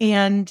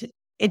 And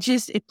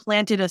it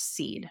planted a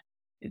seed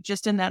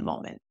just in that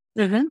moment.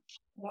 I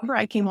remember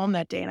I came home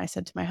that day and I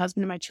said to my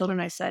husband and my children,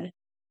 I said,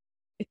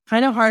 it's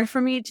kind of hard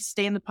for me to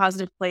stay in the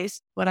positive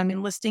place, but I'm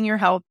enlisting your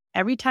help.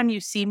 Every time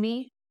you see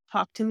me,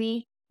 talk to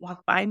me,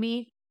 walk by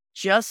me,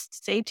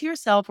 just say to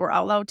yourself or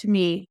out loud to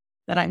me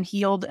that I'm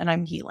healed and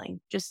I'm healing.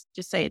 Just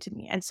say it to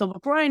me. And so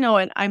before I know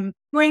it, I'm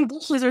wearing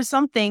bushes or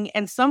something,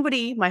 and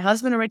somebody, my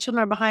husband or my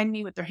children, are behind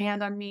me with their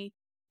hand on me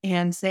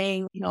and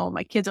saying,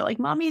 my kids are like,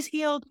 Mommy's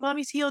healed,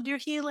 you're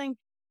healing.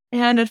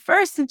 And at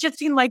first it just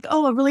seemed like,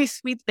 oh, a really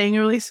sweet thing, a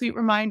really sweet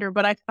reminder.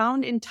 But I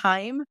found in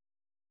time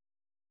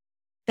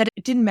that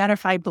it didn't matter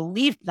if I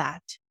believed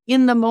that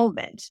in the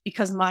moment,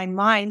 because my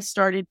mind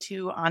started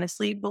to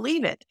honestly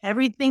believe it.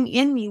 Everything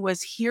in me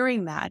was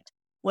hearing that,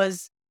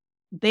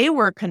 they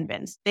were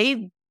convinced.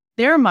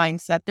 Their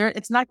mindset,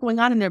 it's not going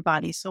on in their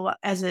body. So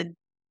as a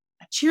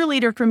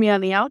cheerleader for me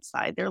on the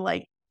outside, they're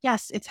like,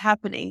 yes, it's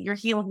happening. You're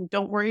healing.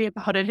 Don't worry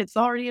about it. It's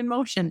already in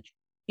motion.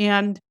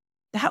 And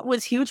that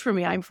was huge for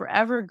me. I'm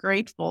forever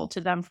grateful to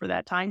them for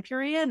that time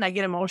period. And I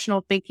get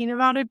emotional thinking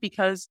about it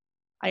because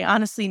I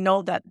honestly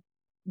know that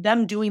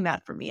them doing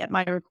that for me at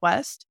my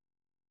request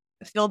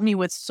filled me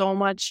with so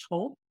much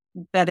hope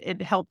that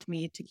it helped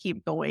me to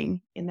keep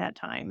going in that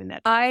time.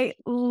 I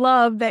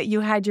love that you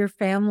had your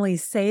family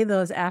say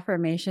those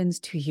affirmations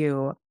to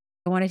you.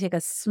 I want to take a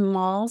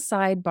small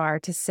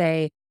sidebar to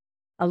say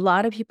a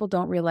lot of people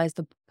don't realize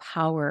the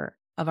power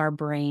of our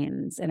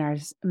brains and our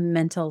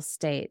mental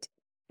state.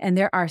 And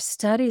there are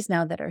studies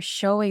now that are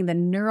showing the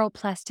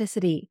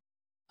neuroplasticity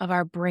of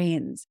our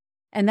brains.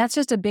 And that's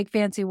just a big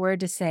fancy word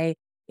to say,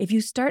 if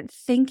you start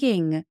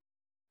thinking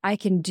I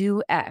can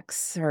do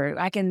X, or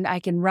I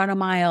can run a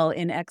mile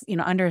in X,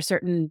 under a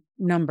certain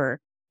number.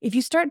 If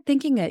you start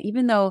thinking it,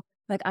 even though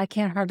like I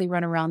can't hardly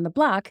run around the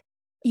block,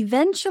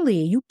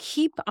 eventually you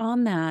keep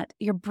on that,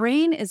 your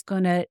brain is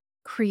going to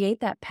create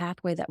that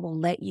pathway that will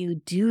let you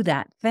do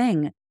that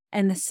thing.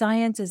 And the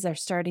sciences are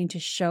starting to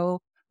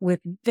show with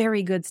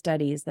very good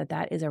studies that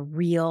that is a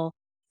real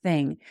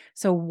thing.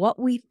 So what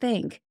we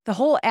think, the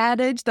whole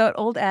adage, the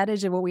old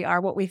adage of what we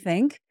are, what we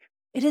think,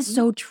 it is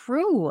so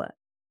true.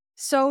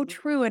 So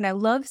true. And I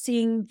love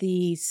seeing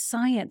the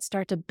science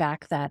start to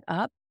back that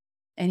up.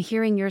 And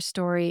hearing your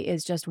story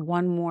is just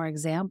one more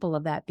example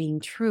of that being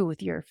true,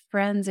 with your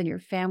friends and your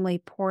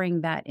family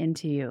pouring that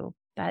into you.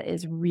 That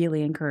is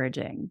really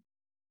encouraging.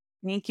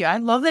 Thank you. I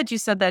love that you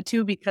said that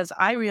too, because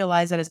I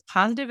realized that as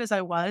positive as I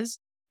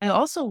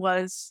also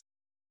was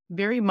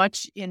very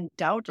much in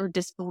doubt or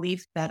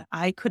disbelief that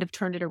I could have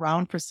turned it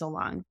around for so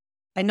long.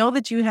 I know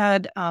that you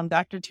had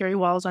Dr. Terry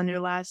Walls on your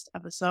last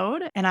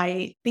episode, and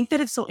I think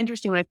that it's so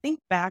interesting when I think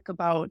back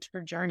about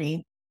her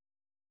journey.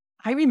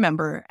 I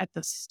remember at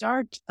the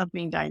start of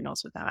being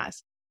diagnosed with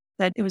MS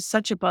that it was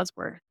such a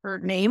buzzword. Her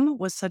name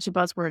was such a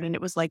buzzword, and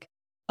it was like,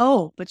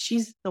 oh, but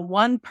she's the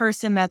one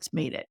person that's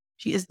made it.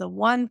 She is the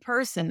one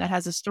person that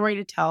has a story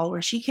to tell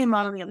where she came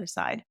out on the other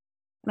side.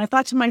 And I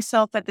thought to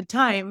myself at the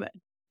time,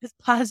 as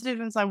positive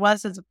as I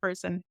was as a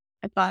person,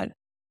 I thought,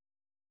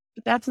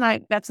 but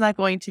that's not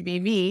going to be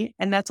me.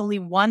 And that's only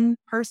one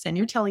person.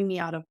 You're telling me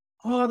out of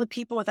all the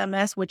people with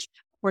MS, which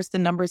of course the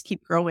numbers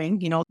keep growing,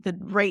 the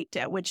rate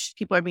at which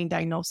people are being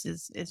diagnosed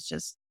is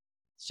just,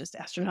 it's just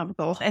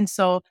astronomical. And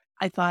so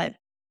I thought,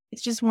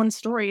 it's just one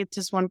story. It's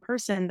just one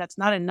person. That's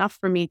not enough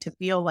for me to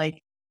feel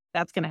like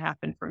that's going to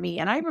happen for me.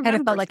 And I Kind of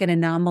remember felt like an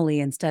anomaly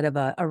instead of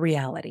a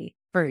reality.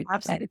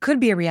 absolutely. It could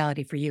be a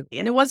reality for you.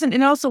 And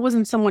it also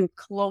wasn't someone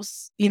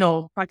close,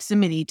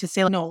 proximity to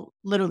say, no,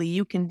 literally,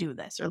 you can do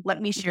this, or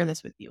let me share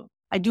this with you.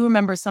 I do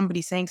remember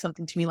somebody saying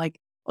something to me like,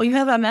 oh, you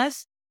have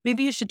MS?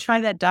 Maybe you should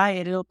try that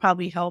diet. It'll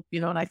probably help,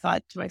 and I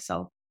thought to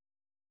myself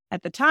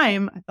at the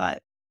time, I thought,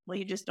 well,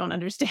 you just don't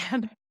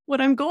understand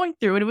what I'm going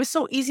through. And it was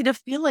so easy to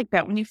feel like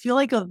that when you feel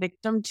like a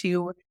victim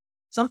to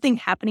something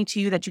happening to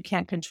you that you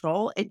can't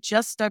control. It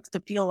just starts to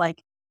feel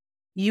like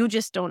you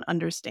just don't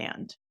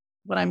understand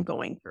what I'm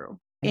going through.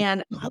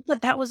 And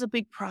but that was a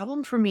big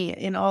problem for me,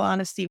 in all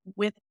honesty,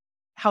 with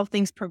how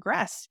things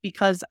progressed,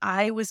 because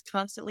I was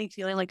constantly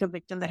feeling like a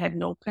victim that had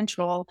no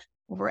control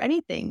over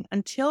anything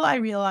until I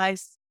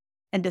realized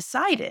and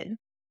decided,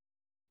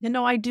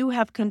 no, I do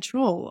have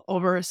control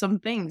over some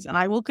things, and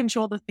I will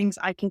control the things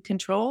I can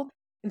control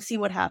and see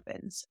what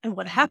happens. And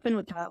what happened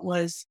with that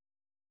was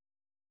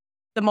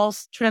the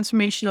most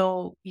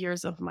transformational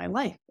years of my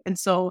life. And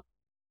so,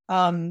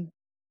 um,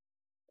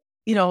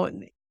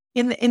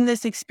 in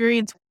this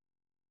experience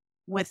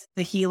with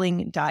the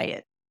healing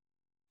diet,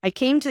 I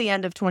came to the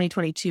end of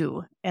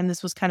 2022, and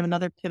this was kind of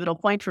another pivotal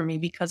point for me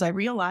because I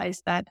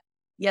realized that,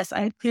 yes, I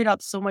had cleared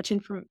out so much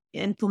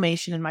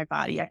inflammation in my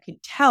body. I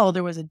could tell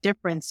there was a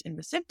difference in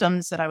the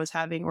symptoms that I was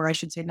having, or I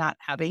should say, not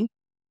having.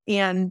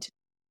 And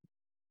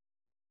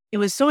it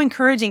was so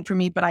encouraging for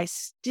me, but I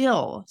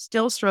still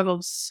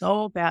struggled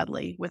so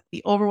badly with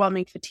the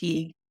overwhelming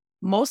fatigue.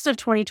 Most of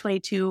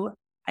 2022,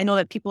 I know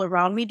that people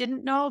around me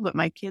didn't know, but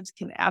my kids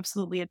can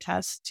absolutely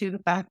attest to the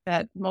fact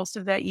that most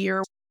of that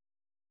year,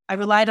 I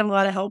relied on a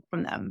lot of help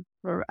from them.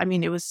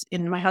 It was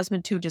in my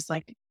husband too, just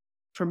like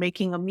for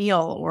making a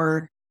meal,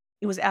 or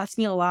it was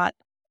asking a lot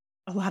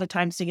of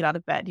times to get out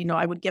of bed.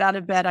 I would get out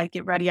of bed, I'd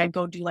get ready, I'd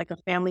go do like a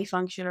family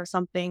function or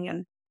something.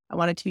 And I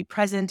wanted to be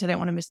present. I didn't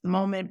want to miss the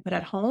moment. But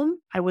at home,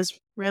 I was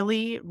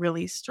really,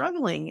 really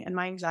struggling and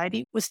my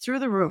anxiety was through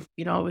the roof.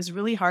 It was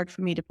really hard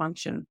for me to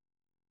function.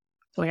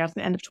 So I got to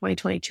the end of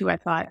 2022, I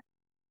thought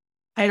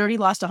I had already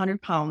lost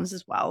 100 pounds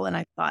as well. And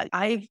I thought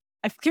I've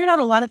cleared out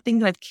a lot of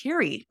things I've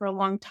carried for a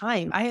long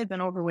time. I had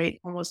been overweight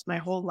almost my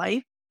whole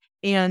life.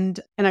 And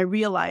I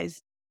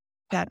realized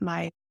that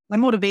my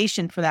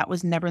motivation for that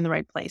was never in the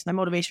right place. My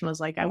motivation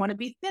was like, I want to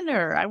be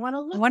thinner. I want to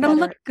I look want to better.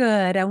 look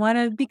good. I want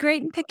to be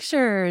great in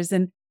pictures.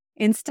 And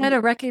instead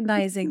of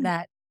recognizing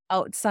that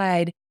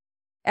outside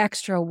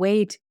extra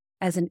weight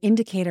as an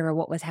indicator of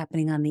what was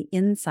happening on the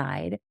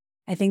inside,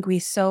 I think we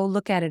so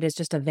look at it as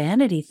just a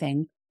vanity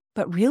thing,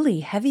 but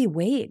really heavy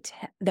weight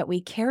that we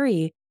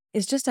carry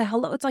is just a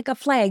hello. It's like a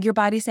flag, your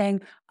body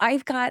saying,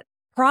 I've got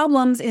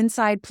problems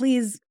inside,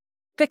 please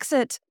fix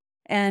it.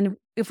 And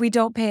if we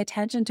don't pay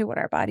attention to what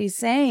our body's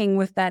saying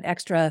with that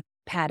extra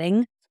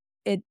padding,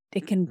 it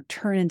can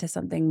turn into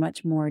something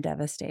much more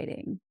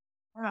devastating.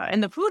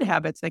 And the food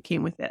habits that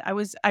came with it.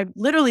 I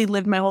literally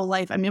lived my whole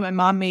life. I mean, my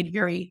mom made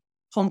very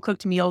home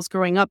cooked meals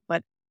growing up,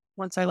 but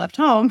once I left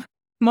home,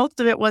 most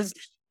of it was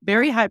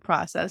very high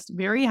processed,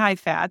 very high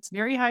fats,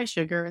 very high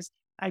sugars.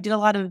 I did a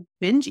lot of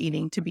binge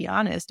eating, to be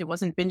honest. It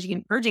wasn't binging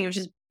and purging. It was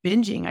just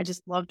binging. I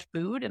just loved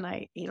food and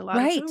I ate a lot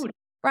of Right. food.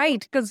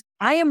 Right. Because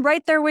I am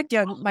right there with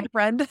you, my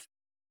friend.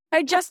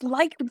 I just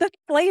like the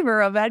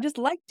flavor of it. I just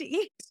like to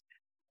eat.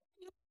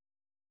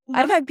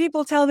 I've had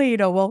people tell me,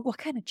 well, what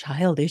kind of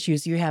child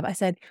issues do you have? I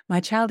said, my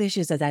child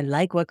issues is I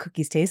like what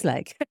cookies taste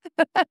like.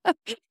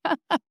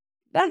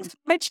 That's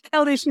my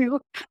child issue.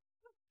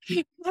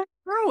 That's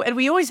true. And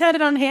we always had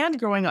it on hand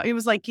growing up. It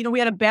was like, we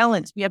had a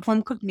balance. We had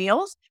home cooked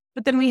meals,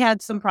 but then we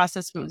had some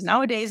processed foods.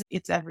 Nowadays,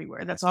 it's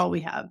everywhere. That's all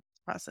we have,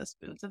 processed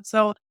foods. And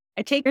so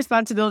I take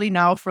responsibility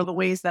now for the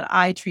ways that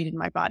I treated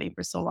my body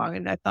for so long.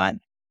 And I thought,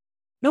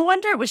 no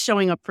wonder it was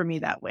showing up for me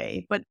that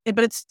way, but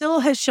it still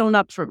has shown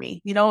up for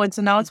me, and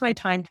so now it's my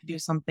time to do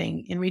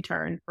something in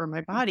return for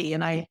my body.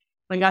 And when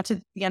I got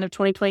to the end of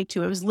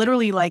 2022, it was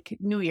literally like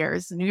New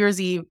Year's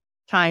Eve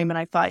time. And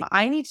I thought,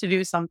 I need to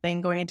do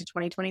something going into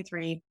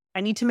 2023. I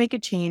need to make a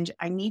change.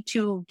 I need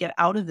to get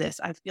out of this.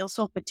 I feel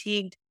so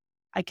fatigued.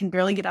 I can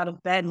barely get out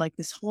of bed like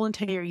this whole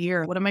entire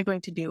year. What am I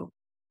going to do?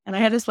 And I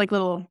had this like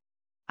little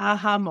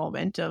aha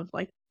moment of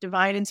like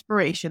divine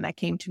inspiration that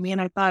came to me. And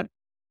I thought,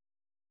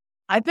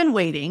 I've been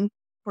waiting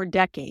for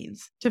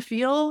decades to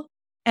feel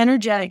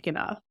energetic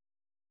enough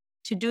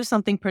to do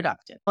something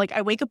productive. Like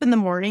I wake up in the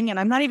morning and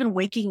I'm not even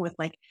waking with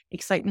like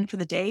excitement for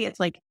the day.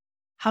 It's like,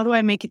 how do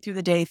I make it through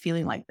the day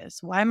feeling like this?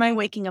 Why am I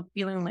waking up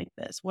feeling like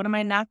this? What am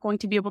I not going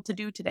to be able to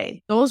do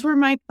today? Those were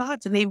my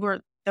thoughts. And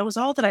that was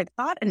all that I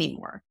thought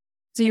anymore.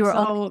 So you And were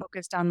only so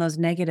focused on those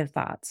negative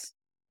thoughts.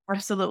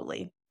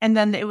 absolutely. And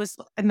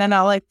then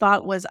all I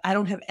thought was, I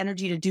don't have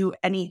energy to do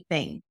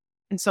anything.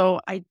 And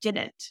so I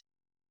didn't.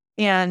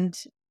 And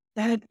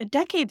that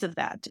decades of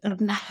that, of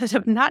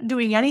not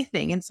doing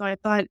anything. And so I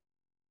thought,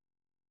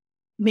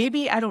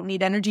 maybe I don't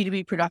need energy to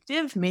be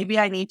productive. Maybe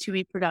I need to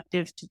be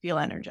productive to feel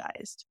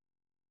energized.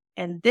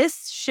 And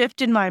this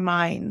shift in my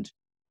mind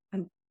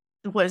um,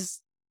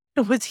 was,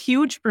 it was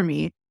huge for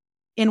me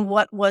in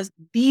what was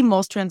the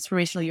most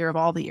transformational year of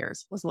all the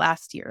years was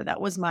last year.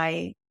 That was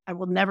I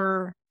will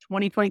never,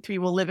 2023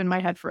 will live in my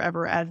head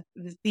forever as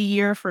the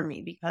year for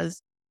me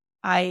because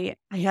I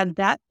had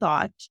that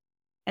thought.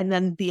 And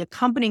then the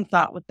accompanying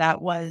thought with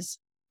that was,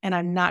 and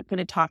I'm not going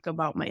to talk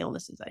about my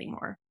illnesses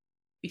anymore.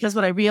 Because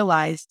what I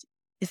realized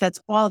is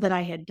that's all that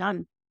I had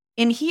done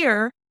in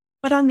here,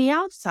 but on the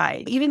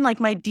outside, even like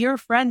my dear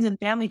friends and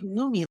family who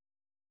knew me,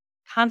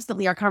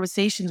 constantly our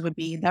conversations would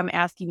be them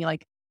asking me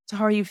like, so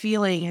how are you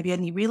feeling? Have you had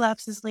any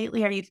relapses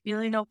lately? Are you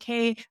feeling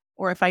okay?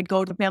 Or if I'd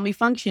go to family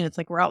function, it's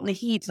like we're out in the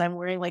heat and I'm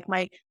wearing like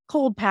my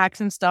cold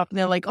packs and stuff. And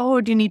they're like,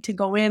 oh, do you need to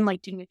go in?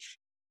 Like, it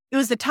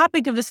was the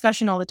topic of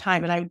discussion all the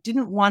time. And I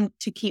didn't want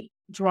to keep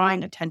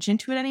drawing attention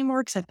to it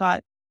anymore because I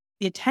thought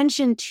the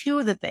attention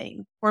to the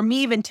thing, or me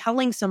even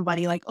telling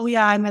somebody like, oh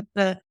yeah, I'm at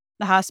the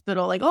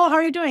hospital. Like, oh, how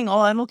are you doing? Oh,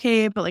 I'm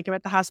okay. But like I'm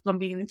at the hospital, I'm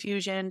getting an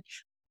infusion.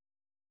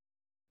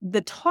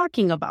 The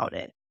talking about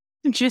it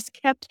just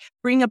kept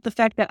bringing up the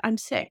fact that I'm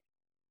sick.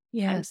 I'm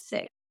Yes.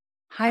 sick.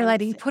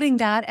 Highlighting, sick. putting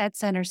that at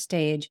center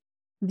stage.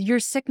 Your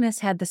sickness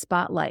had the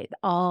spotlight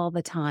all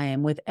the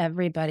time with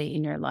everybody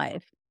in your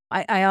life.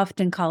 I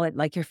often call it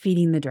like you're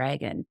feeding the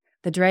dragon.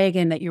 the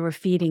dragon that you were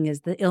feeding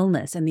is the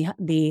illness and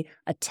the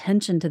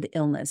attention to the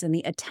illness and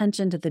the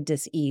attention to the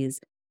dis-ease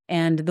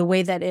and the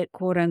way that it,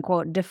 quote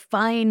unquote,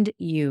 defined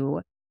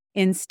you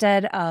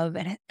instead of,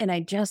 and I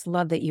just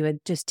love that you had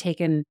just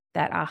taken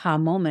that aha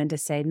moment to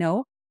say,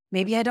 no,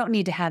 maybe I don't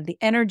need to have the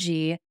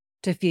energy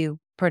to feel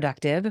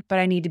productive, but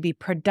I need to be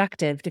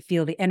productive to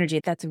feel the energy.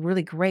 That's a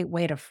really great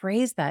way to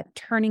phrase that,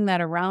 turning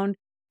that around,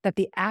 that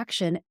the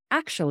action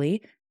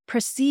actually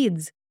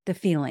precedes the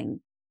feeling.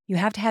 You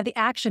have to have the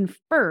action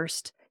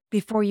first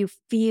before you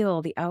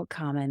feel the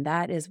outcome. And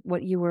that is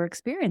what you were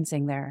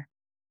experiencing there.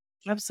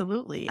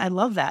 Absolutely. I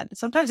love that.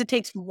 Sometimes it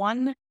takes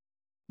one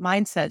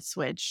mindset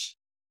switch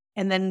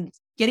and then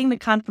getting the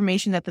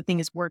confirmation that the thing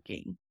is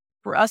working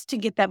for us to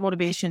get that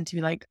motivation to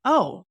be like,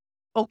 oh,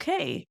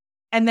 okay.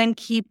 And then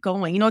keep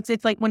going.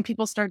 It's like when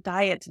people start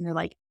diets and they're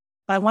like,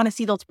 but I want to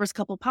see those first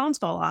couple pounds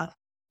fall off.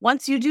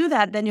 Once you do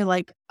that, then you're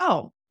like,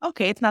 oh,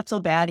 okay, it's not so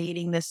bad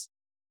eating this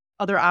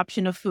other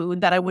option of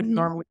food that I wouldn't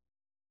normally,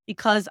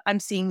 because I'm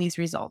seeing these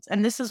results.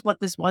 And this is what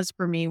this was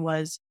for me,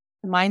 was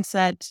the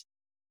mindset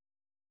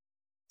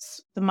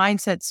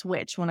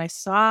switch when I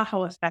saw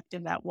how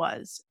effective that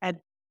was at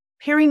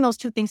pairing those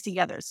two things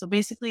together. So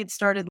basically it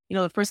started,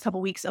 the first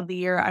couple weeks of the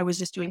year, I was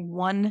just doing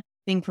one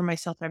thing for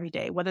myself every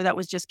day, whether that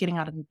was just getting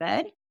out of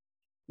bed,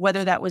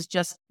 whether that was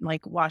just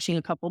like washing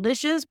a couple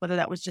dishes, whether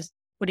that was just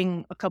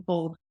putting a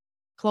couple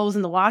clothes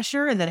in the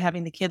washer and then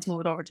having the kids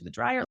move it over to the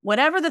dryer.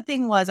 Whatever the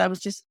thing was, I was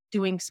just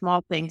doing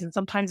small things. And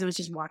sometimes it was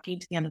just walking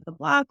to the end of the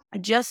block. I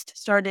just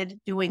started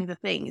doing the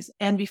things.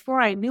 And before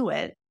I knew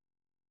it,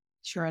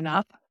 sure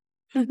enough,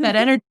 that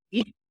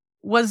energy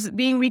was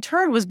being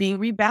returned, was being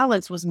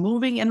rebalanced, was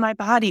moving in my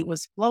body,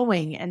 was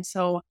flowing. And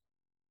so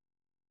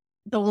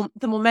the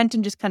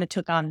momentum just kind of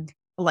took on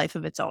a life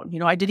of its own.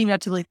 I didn't even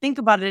have to really think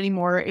about it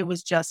anymore. It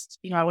was just,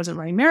 I wasn't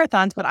running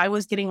marathons, but I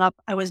was getting up,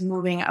 I was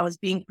moving, I was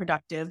being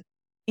productive.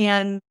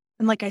 And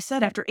like I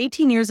said, after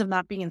 18 years of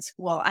not being in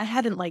school, I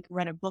hadn't like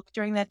read a book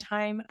during that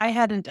time. I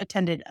hadn't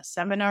attended a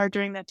seminar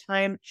during that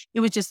time.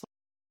 It was just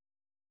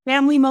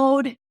family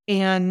mode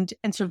and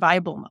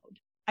survival mode.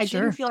 I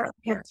didn't feel like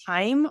I had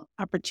time,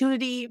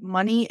 opportunity,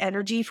 money,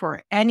 energy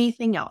for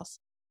anything else.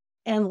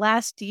 And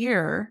last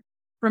year,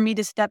 for me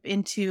to step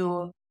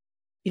into,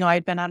 I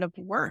had been out of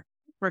work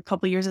for a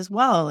couple of years as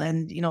well.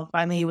 And,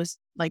 finally it was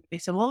like, they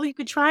said, well, you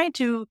could try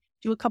to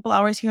do a couple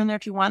hours here and there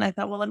if you want. I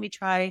thought, well, let me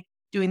try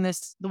doing the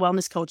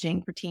wellness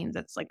coaching for teens.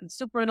 That's like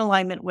super in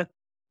alignment with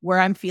where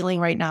I'm feeling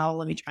right now.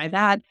 Let me try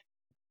that.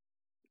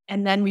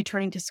 And then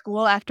returning to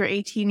school after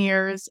 18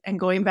 years and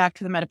going back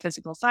to the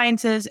metaphysical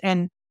sciences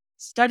and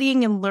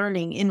studying and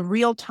learning in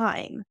real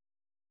time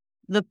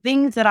the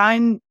things that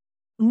I'm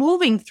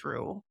moving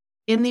through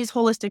in these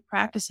holistic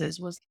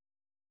practices was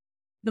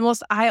the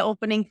most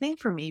eye-opening thing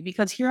for me,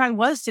 because here I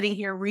was sitting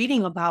here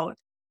reading about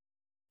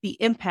the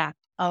impact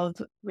of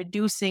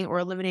reducing or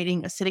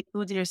eliminating acidic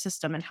foods in your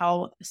system and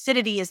how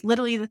acidity is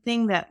literally the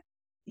thing that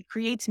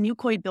creates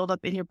mucoid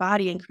buildup in your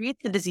body and creates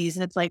the disease.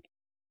 And it's like,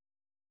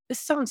 this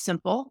sounds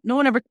simple. No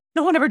one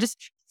ever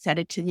just said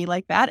it to me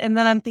like that. And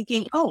then I'm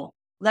thinking, oh,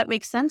 that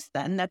makes sense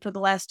then, that for the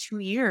last 2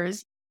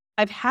 years,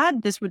 I've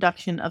had this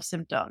reduction of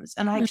symptoms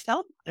and I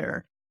felt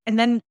better. And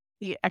then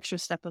the extra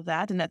step of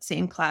that, in that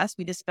same class,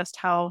 we discussed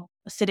how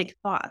acidic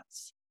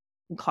thoughts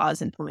can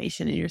cause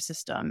inflammation in your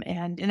system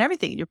and in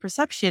everything, your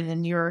perception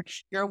and your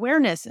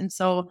awareness. And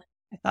so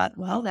I thought,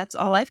 well, that's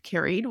all I've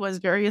carried, was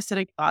very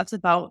acidic thoughts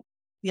about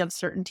the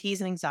uncertainties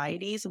and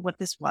anxieties of what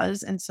this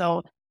was. And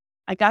so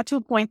I got to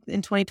a point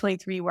in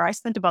 2023 where I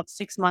spent about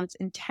 6 months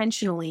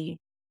intentionally.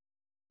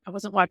 I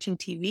wasn't watching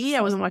TV.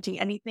 I wasn't watching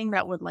anything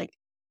that would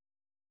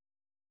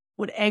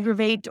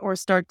aggravate or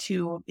start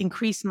to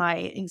increase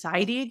my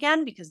anxiety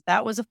again, because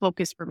that was a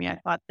focus for me. I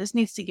thought this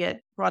needs to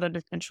get brought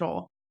under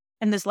control.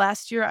 And this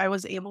last year, I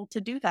was able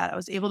to do that. I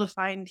was able to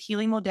find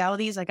healing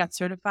modalities. I got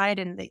certified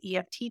in the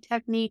EFT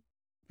technique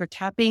for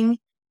tapping,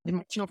 the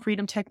emotional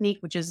freedom technique,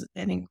 which is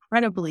an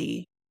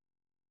incredibly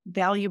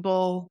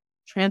valuable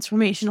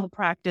transformational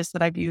practice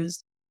that I've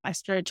used. I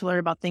started to learn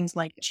about things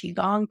like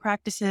Qigong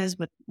practices,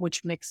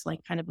 which mix like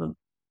kind of a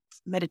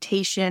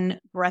meditation,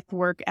 breath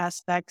work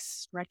aspects,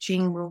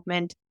 stretching,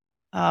 movement,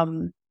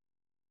 um,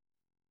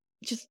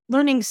 just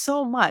learning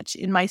so much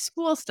in my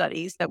school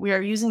studies that we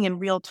are using in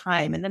real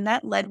time. And then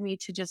that led me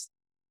to just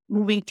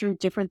moving through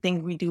different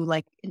things we do,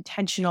 like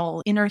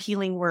intentional inner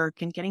healing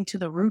work and getting to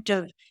the root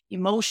of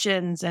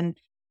emotions. And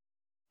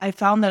I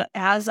found that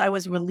as I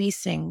was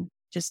releasing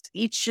just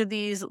each of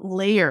these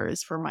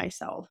layers for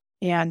myself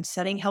and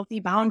setting healthy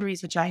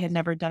boundaries, which I had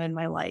never done in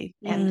my life,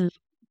 and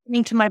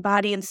listening to my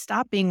body and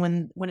stopping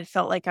when it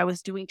felt like I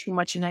was doing too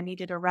much and I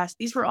needed a rest.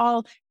 These were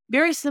all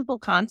very simple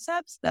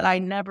concepts that I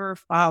never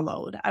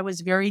followed. I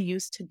was very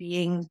used to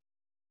being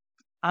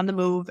on the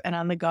move and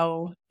on the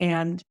go,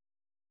 and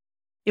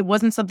it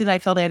wasn't something that I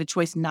felt I had a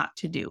choice not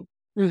to do.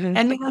 And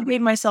I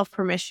gave myself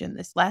permission.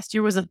 This last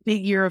year was a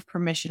big year of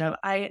permission.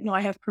 I know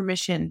I have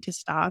permission to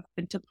stop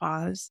and to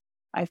pause.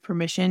 I have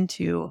permission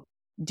to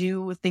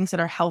do things that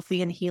are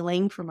healthy and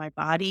healing for my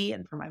body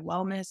and for my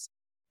wellness.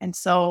 And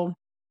so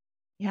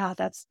Yeah,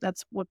 that's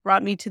what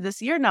brought me to this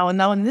year now. And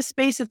now in this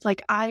space, it's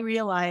like I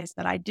realized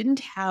that I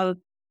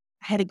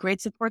had a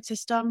great support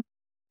system,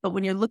 but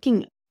when you're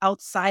looking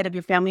outside of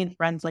your family and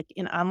friends, like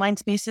in online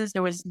spaces,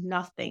 there was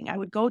nothing. I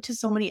would go to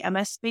so many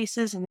MS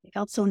spaces and it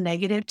felt so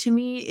negative to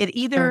me.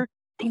 Sure.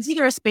 It's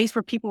either a space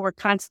where people were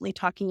constantly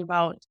talking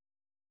about,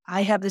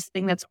 I have this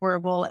thing that's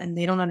horrible and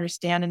they don't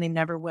understand and they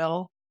never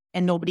will,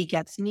 and nobody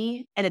gets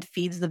me, and it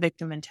feeds the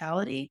victim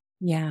mentality.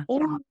 Yeah.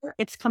 Or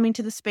it's coming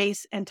to the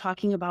space and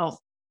talking about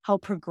how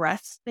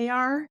progressed they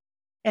are.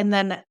 And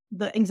then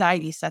the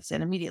anxiety sets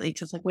in immediately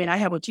because it's like, wait, I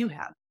have what you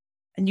have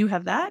and you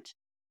have that.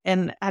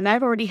 And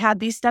I've already had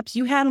these steps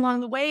you had along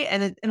the way.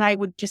 And I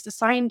would just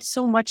assign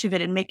so much of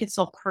it and make it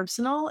so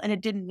personal. And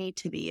it didn't need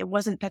to be.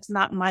 That's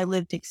not my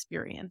lived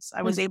experience.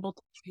 I was Mm. able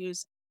to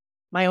choose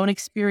my own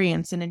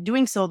experience. And in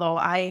doing so though,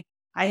 I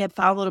had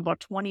followed about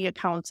 20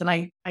 accounts and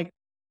I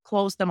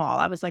closed them all.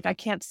 I was like, I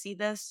can't see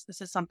this.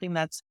 This is something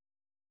that's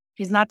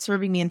he's not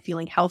serving me and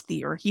feeling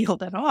healthy or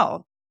healed at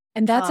all.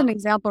 And that's Um, an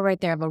example right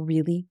there of a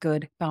really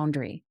good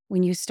boundary.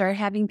 When you start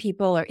having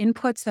people or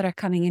inputs that are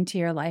coming into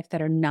your life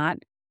that are not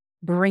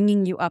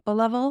bringing you up a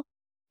level,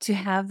 to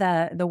have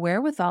the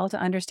wherewithal to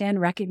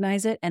understand,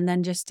 recognize it, and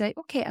then just say,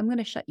 okay, I'm going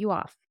to shut you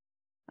off.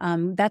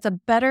 That's a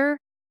better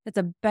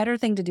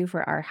thing to do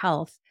for our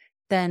health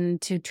than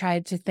to try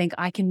to think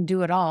I can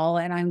do it all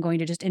and I'm going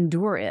to just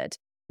endure it.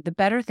 The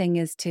better thing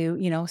is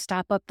to,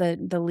 stop up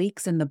the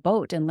leaks in the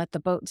boat and let the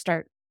boat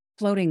start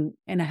floating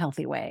in a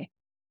healthy way.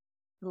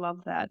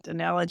 Love that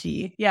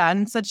analogy. Yeah,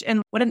 and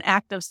what an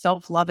act of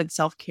self-love and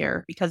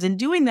self-care, because in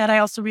doing that, I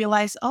also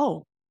realized,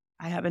 oh,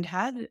 I haven't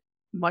had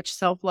much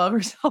self-love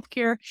or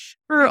self-care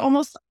for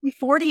almost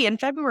 40 in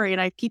February. And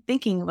I keep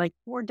thinking like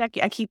 4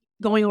 decades, I keep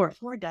going over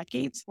 4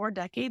 decades, 4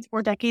 decades,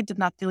 4 decades of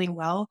not feeling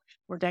well,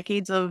 4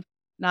 decades of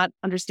not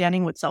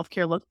understanding what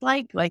self-care looked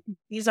like. Like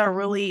these are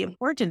really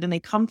important and they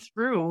come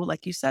through,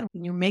 like you said,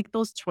 when you make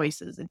those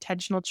choices,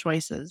 intentional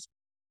choices,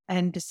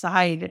 and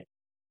decide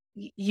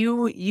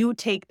you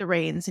take the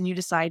reins and you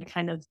decide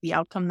kind of the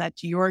outcome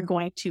that you're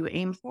going to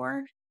aim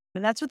for.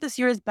 And that's what this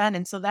year has been.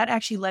 And so that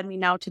actually led me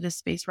now to this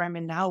space where I'm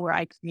in now, where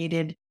I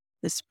created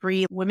this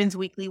free Women's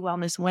Weekly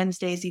Wellness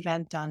Wednesdays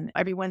event on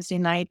every Wednesday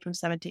night from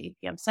 7 to 8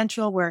 p.m.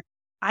 Central, where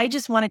I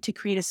just wanted to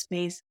create a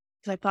space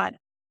because I thought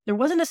there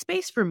wasn't a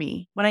space for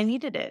me when I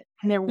needed it.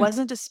 And there Mm.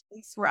 wasn't a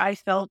space where I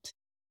felt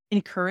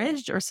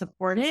encouraged or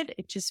supported.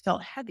 It just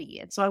felt heavy.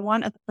 And so I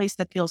want a place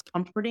that feels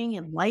comforting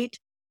and light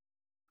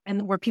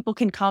and where people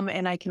can come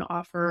and I can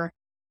offer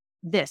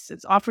this.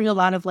 It's offering a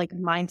lot of like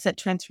mindset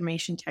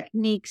transformation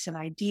techniques and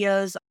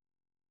ideas,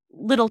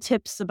 little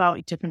tips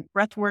about different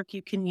breath work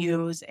you can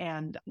use,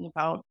 and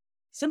about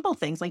simple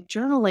things like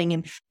journaling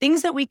and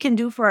things that we can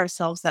do for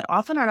ourselves that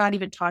often are not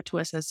even taught to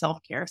us as self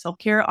care. Self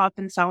care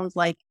often sounds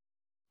like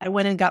I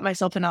went and got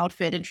myself an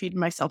outfit and treated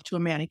myself to a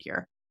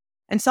manicure.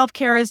 And self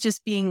care is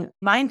just being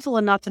mindful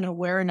enough and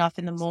aware enough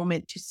in the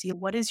moment to see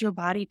what is your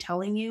body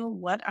telling you?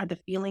 What are the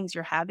feelings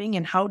you're having?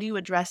 And how do you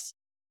address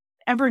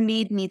ever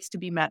need needs to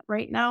be met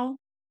right now.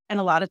 And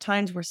a lot of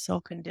times we're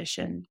so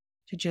conditioned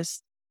to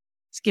just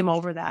skim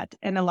over that.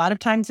 And a lot of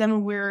times then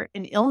when we're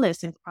in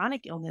illness and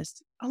chronic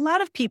illness, a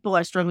lot of people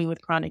are struggling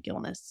with chronic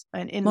illness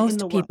and in the Most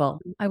world. people.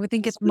 I would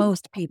think it's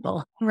most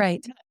people.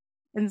 Right.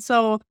 And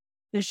so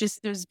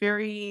there's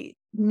very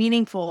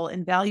meaningful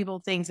and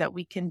valuable things that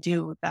we can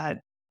do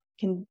that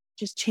can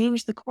just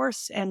change the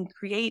course and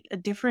create a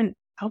different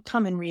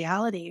outcome in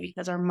reality,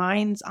 because our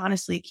minds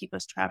honestly keep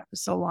us trapped for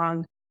so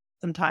long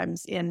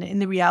sometimes in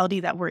the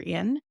reality that we're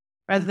in,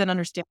 rather than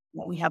understanding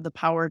that we have the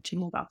power to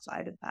move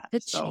outside of that.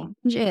 To So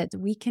change it.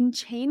 We can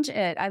change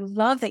it. I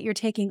love that you're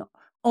taking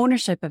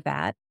ownership of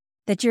that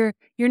you're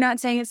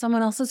not saying it's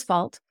someone else's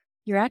fault.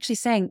 You're actually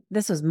saying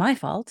this was my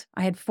fault.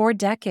 I had 4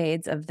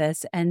 decades of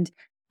this and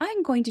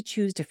I'm going to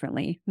choose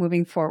differently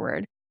moving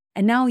forward.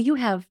 And now you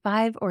have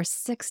 5 or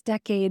 6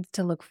 decades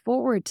to look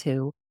forward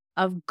to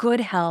of good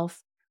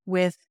health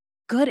with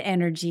good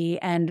energy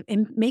and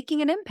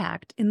making an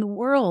impact in the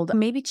world,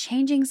 maybe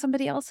changing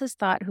somebody else's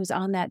thought who's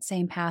on that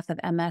same path of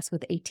MS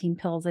with 18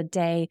 pills a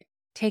day,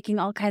 taking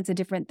all kinds of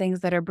different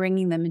things that are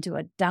bringing them into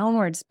a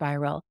downward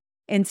spiral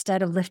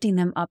instead of lifting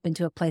them up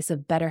into a place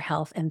of better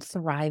health and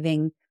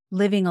thriving,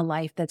 living a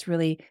life that's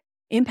really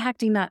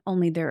impacting not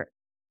only their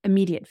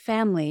immediate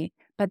family,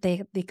 but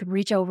they could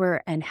reach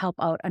over and help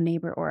out a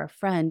neighbor or a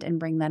friend and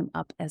bring them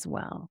up as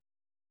well.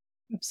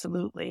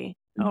 absolutely.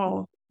 Mhm.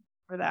 Oh,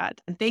 for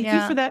that. And thank you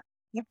Yeah. for that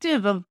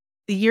perspective of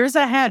the years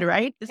ahead,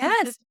 right? This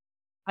Yes.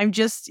 I'm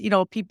just,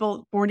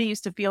 people 40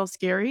 used to feel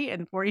scary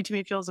and 40 to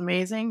me feels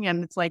amazing.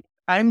 And it's like,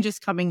 I'm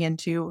just coming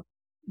into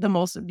the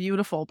most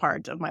beautiful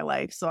part of my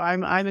life. So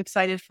I'm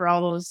excited for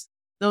all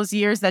those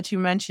years that you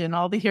mentioned,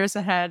 all the years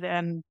ahead.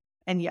 And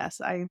yes,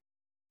 I'm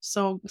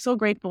so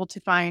grateful to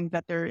find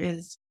that there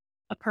is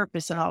a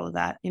purpose in all of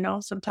that.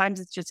 Sometimes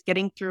it's just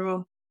getting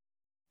through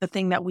the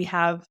thing that we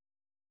have,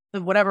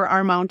 whatever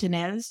our mountain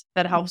is,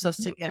 that helps us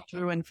to get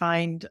through and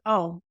find,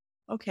 oh,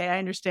 okay, I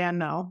understand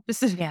now.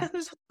 This is Yeah.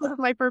 this is what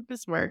my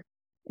purpose work.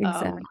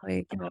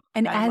 Exactly. You know,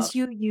 And I love. as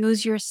you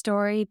use your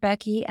story,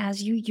 Becky,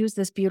 as you use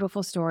this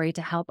beautiful story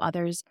to help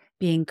others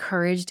be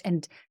encouraged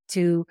and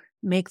to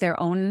make their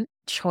own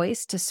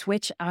choice to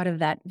switch out of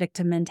that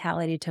victim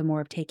mentality to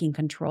more of taking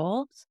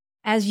control,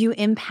 as you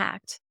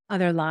impact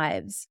other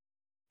lives,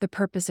 the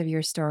purpose of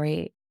your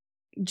story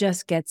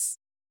just gets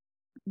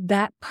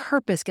that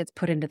purpose gets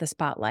put into the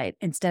spotlight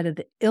instead of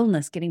the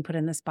illness getting put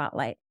in the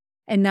spotlight.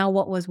 And now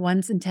what was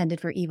once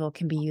intended for evil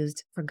can be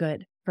used for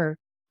good for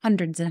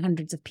hundreds and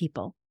hundreds of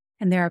people.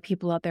 And there are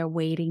people out there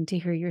waiting to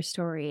hear your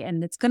story,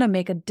 and it's going to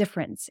make a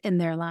difference in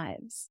their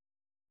lives.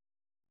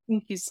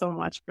 Thank you so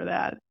much for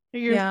that.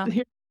 Yeah.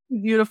 You're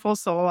a beautiful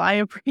soul. I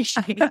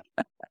appreciate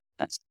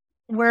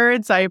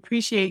words. I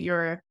appreciate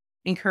your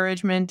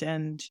encouragement.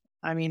 And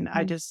I mean,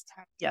 Mhm.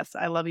 yes,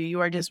 I love you.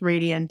 You are just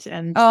radiant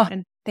Oh,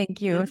 and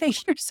thank you. Thank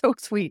you. You're so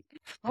sweet.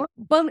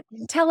 Well,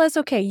 tell us,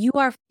 okay, you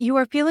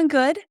are feeling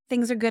good.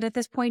 Things are good at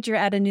this point. You're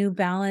at a new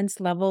balanced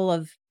level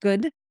of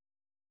good.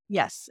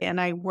 yes. And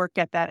I work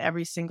at that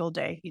every single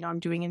day. I'm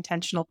doing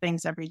intentional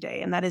things every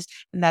day. And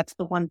that's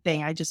the one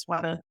thing I just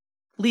want to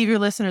leave your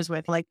listeners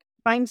with. Like,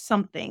 find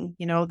something,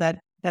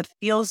 that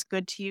feels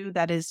good to you,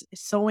 that is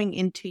sewing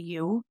into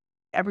you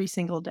every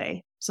single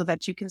day so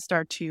that you can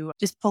start to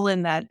just pull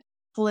in that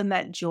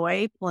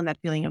joy, pull in that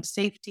feeling of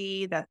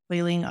safety, that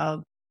feeling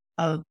of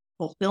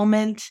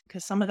fulfillment,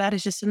 because some of that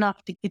is just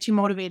enough to get you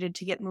motivated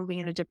to get moving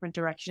in a different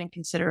direction and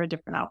consider a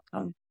different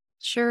outcome.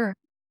 Sure.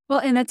 Well,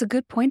 and that's a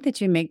good point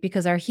that you make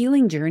because our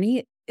healing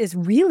journey is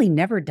really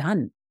never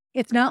done.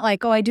 It's not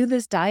like, oh, I do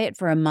this diet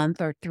for a month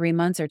or 3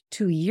 months or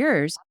 2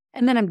 years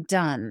and then I'm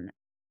done.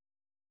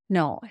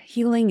 No,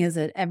 healing is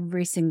an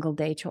every single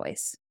day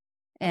choice.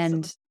 Absolutely.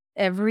 And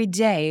every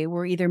day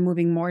we're either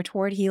moving more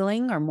toward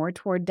healing or more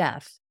toward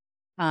death.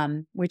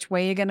 Which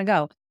way are you going to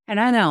go? And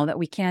I know that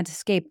we can't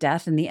escape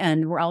death in the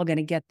end. We're all going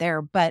to get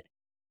there, but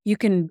you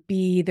can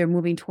be either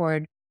moving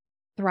toward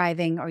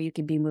thriving or you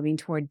could be moving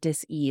toward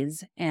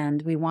dis-ease.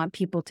 And we want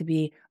people to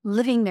be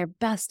living their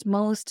best,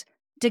 most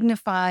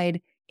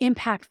dignified,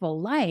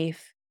 impactful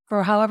life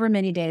for however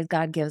many days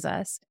God gives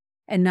us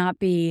and not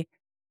be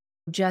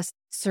just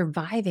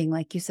surviving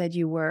like you said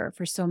you were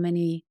for so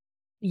many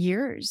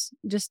years,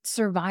 just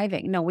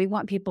surviving. No, we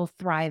want people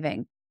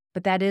thriving,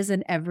 but that is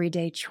an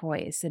everyday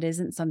choice. It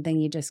isn't something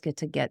you just get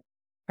to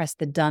press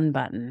the done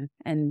button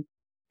and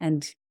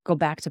go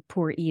back to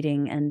poor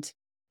eating and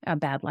a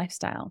bad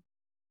lifestyle.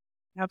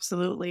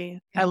 Absolutely.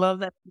 I Yeah. love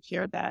that you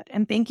shared that.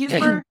 And thank you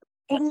for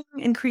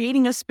and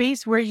creating a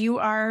space where you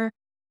are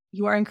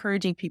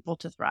encouraging people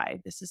to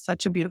thrive. This is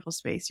such a beautiful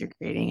space you're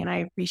creating, and I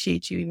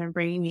appreciate you even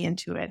bringing me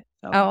into it.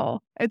 So, Oh,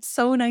 it's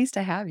so nice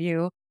to have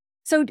you.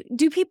 So,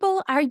 do you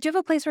have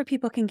a place where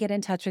people can get in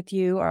touch with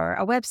you or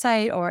a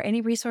website or any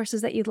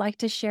resources that you'd like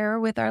to share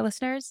with our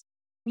listeners?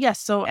 yes,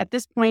 so at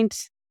this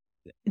point,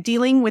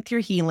 dealing with your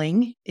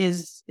healing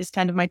is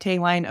kind of my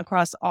tagline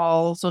across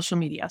all social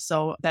media.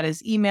 So that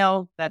is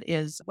email, that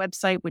is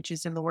website, which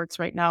is in the works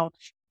right now.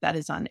 That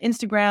is on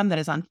Instagram, that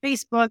is on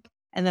Facebook.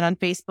 And then on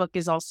Facebook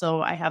is also,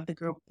 I have the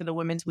group for the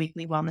Women's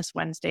Weekly Wellness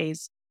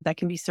Wednesdays that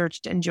can be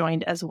searched and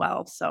joined as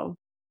well. So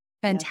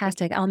yeah, thank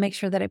Fantastic. I'll make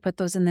sure that I put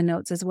those in the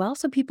notes as well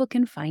so people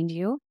can find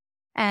you.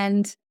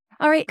 And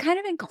all right, kind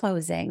of in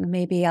closing,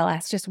 maybe I'll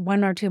ask just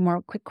one or two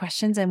more quick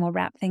questions and we'll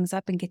wrap things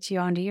up and get you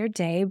onto your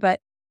day. But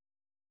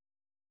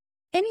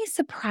any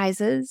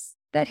surprises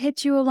that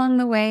hit you along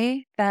the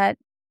way that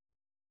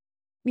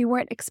you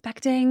weren't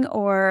expecting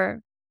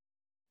or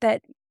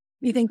that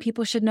you think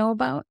people should know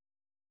about?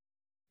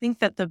 think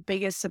that the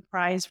biggest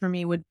surprise for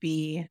me would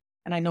be,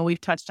 and I know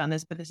we've touched on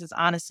this, but this is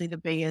honestly the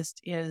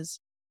biggest, is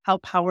how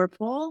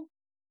powerful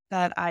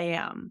that I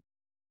am,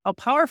 how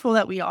powerful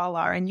that we all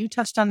are. And you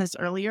touched on this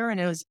earlier, and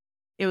it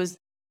was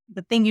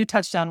the thing you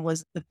touched on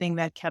was the thing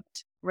that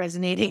kept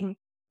resonating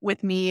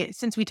with me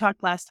since we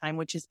talked last time,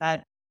 which is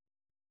that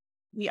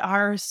we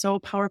are so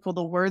powerful.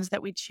 The words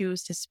that we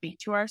choose to speak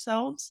to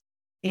ourselves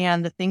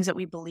and the things that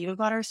we believe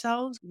about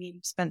ourselves,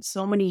 we've spent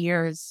so many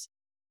years,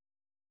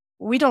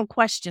 we don't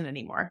question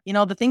anymore.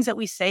 The things that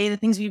we say, the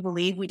things we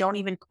believe, we don't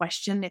even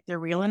question if they're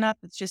real enough.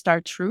 It's just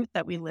our truth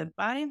that we live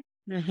by.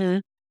 Mm-hmm.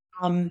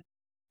 Um,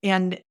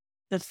 and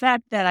the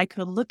fact that I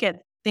could look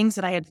at things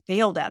that I had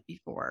failed at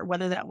before,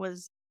 whether that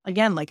was,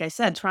 again, like I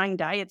said, trying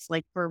diets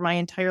like for my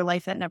entire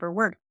life that never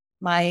worked.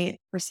 My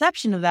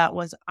perception of that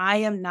was I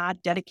am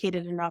not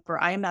dedicated enough or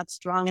I am not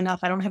strong enough.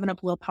 I don't have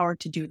enough willpower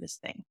to do this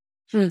thing.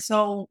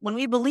 So when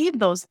we believe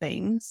those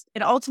things,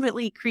 it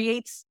ultimately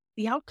creates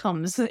the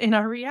outcomes in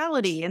our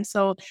reality. And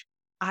so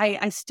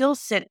I still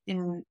sit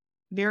in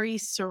very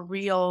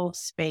surreal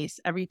space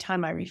every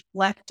time I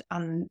reflect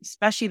on,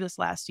 especially this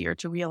last year,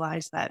 to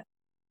realize that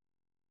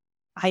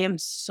I am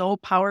so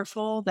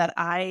powerful that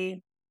I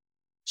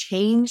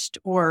changed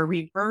or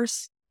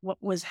reversed what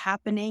was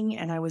happening.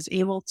 And I was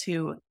able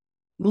to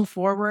move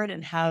forward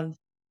and have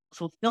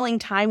fulfilling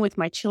time with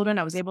my children.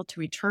 I was able to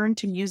return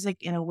to music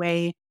in a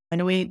way. I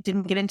know we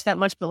didn't get into that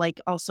much, but like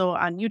also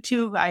on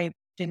YouTube, I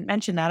didn't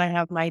mention that I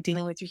have my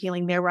Dealing with Your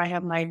Healing there, where I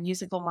have my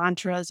musical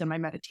mantras and my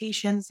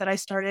meditations that I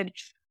started.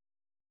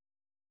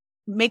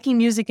 making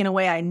music in a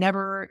way I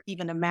never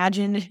even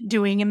imagined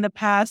doing in the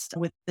past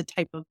with the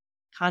type of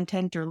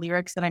content or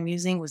lyrics that I'm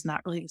using was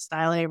not really the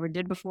style I ever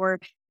did before,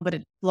 but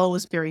it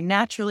flows very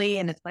naturally.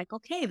 And it's like,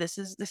 okay, this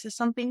is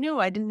something new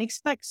I didn't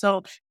expect.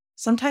 So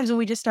sometimes when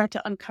we just start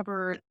to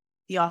uncover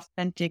the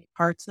authentic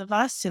parts of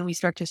us and we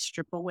start to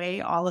strip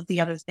away all of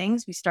the other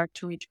things, we start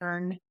to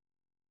return,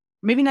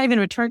 maybe not even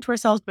return to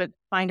ourselves, but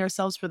find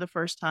ourselves for the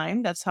first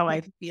time. That's how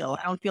I feel.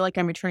 I don't feel like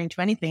I'm returning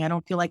to anything. I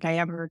don't feel like I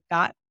ever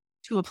got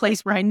to a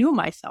place where I knew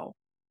myself.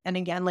 And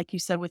again, like you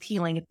said, with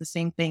healing, it's the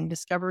same thing.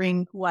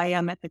 Discovering who I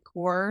am at the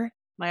core,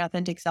 my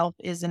authentic self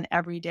is an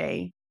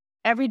everyday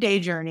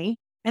journey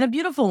and a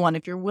beautiful one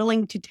if you're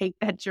willing to take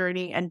that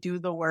journey and do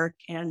the work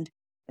and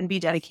be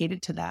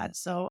dedicated to that.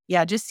 So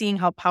yeah, just seeing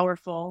how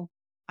powerful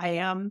I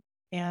am.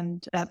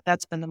 And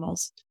that's been the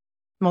most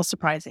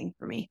surprising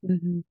for me.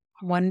 Mhm.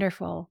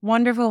 Wonderful,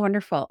 wonderful,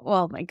 wonderful.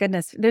 Well, my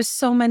goodness, there's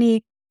so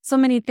many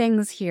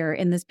things here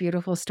in this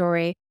beautiful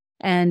story.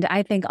 And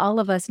I think all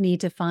of us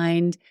need to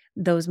find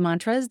those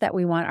mantras that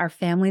we want our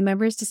family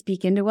members to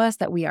speak into us,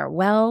 that we are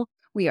well,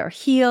 we are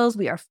healed,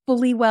 we are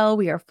fully well,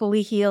 we are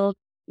fully healed.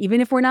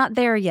 Even if we're not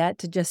there yet,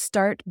 to just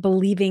start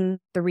believing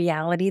the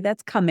reality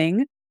that's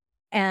coming.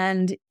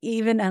 And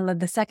even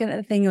the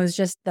second thing was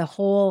just the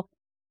whole,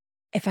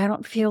 if I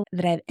don't feel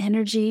that I have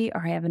energy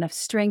or I have enough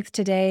strength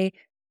today,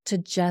 to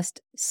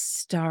just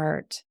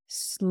start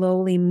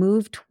slowly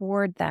move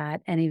toward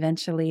that. And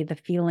eventually the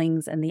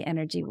feelings and the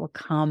energy will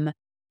come.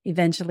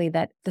 Eventually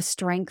that the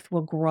strength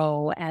will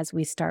grow as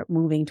we start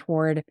moving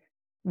toward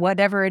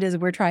whatever it is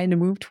we're trying to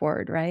move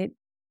toward, right?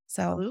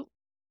 So, Absolutely.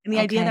 And the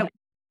idea that okay.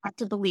 we have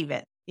to believe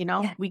it,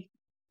 Yeah, we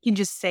can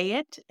just say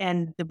it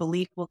and the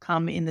belief will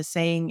come in the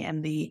saying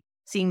and the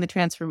seeing the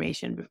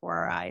transformation before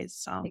our eyes.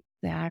 So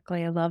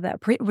exactly. I love that.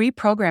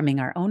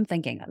 Reprogramming our own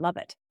thinking. I love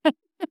it.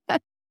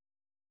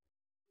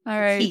 All the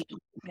right. key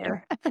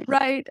there.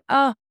 Right.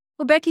 Well,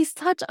 Becky,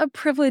 such a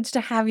privilege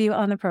to have you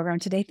on the program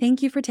today.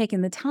 Thank you for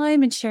taking the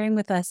time and sharing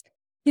with us,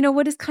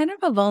 what is kind of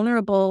a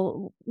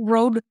vulnerable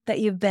road that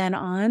you've been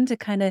on to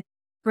kind of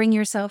bring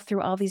yourself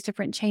through all these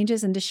different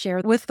changes and to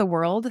share with the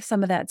world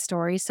some of that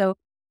story. So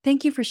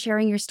thank you for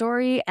sharing your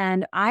story.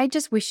 And I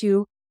just wish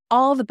you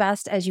all the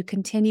best as you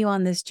continue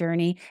on this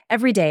journey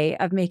every day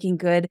of making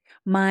good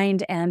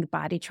mind and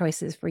body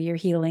choices for your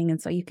healing.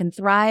 And so you can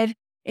thrive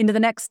into the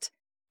next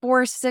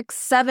 4, 6,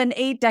 7,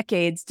 8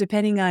 decades,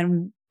 depending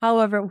on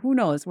however, who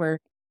knows where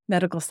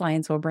medical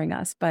science will bring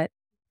us. But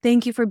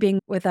thank you for being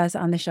with us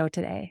on the show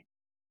today.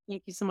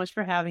 Thank you so much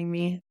for having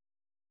me.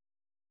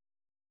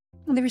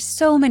 There were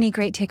so many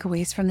great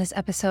takeaways from this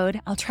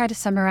episode. I'll try to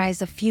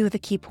summarize a few of the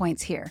key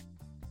points here.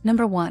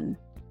 Number 1,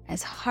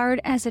 as hard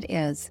as it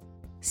is,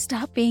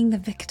 stop being the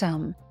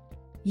victim.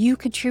 You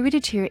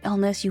contributed to your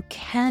illness. You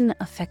can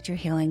affect your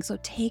healing. So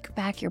take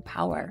back your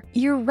power.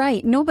 You're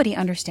right. Nobody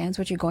understands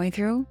what you're going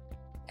through,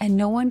 and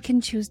no one can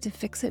choose to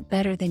fix it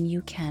better than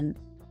you can.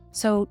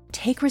 So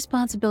take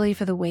responsibility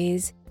for the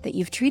ways that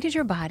you've treated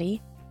your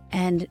body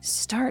and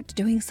start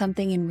doing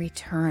something in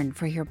return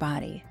for your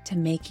body to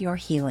make your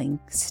healing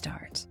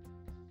start.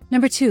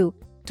 Number 2,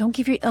 don't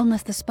give your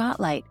illness the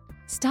spotlight.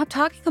 Stop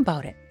talking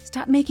about it.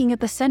 Stop making it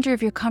the center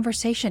of your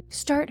conversation.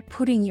 Start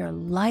putting your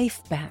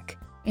life back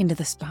into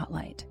the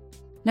spotlight.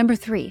 Number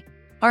 3,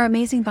 our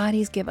amazing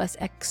bodies give us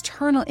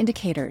external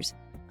indicators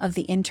of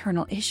the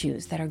internal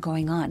issues that are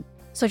going on.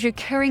 So if you're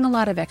carrying a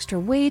lot of extra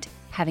weight,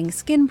 having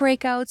skin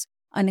breakouts,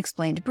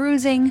 unexplained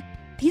bruising,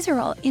 these are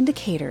all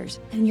indicators,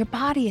 and your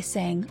body is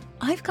saying,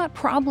 I've got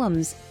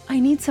problems.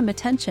 I need some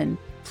attention.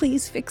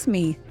 Please fix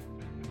me.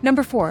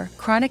 Number 4,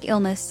 chronic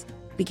illness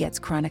begets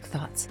chronic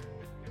thoughts.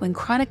 When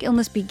chronic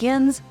illness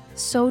begins,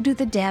 so do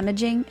the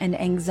damaging and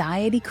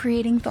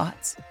anxiety-creating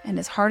thoughts. And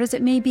as hard as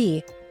it may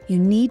be, you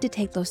need to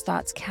take those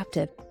thoughts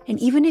captive. And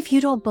even if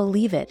you don't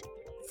believe it,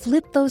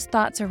 flip those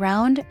thoughts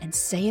around and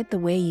say it the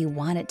way you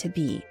want it to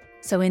be.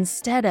 So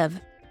instead of,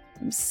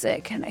 I'm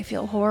sick and I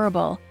feel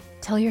horrible,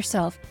 tell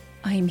yourself,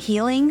 I am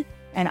healing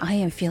and I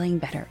am feeling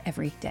better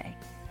every day.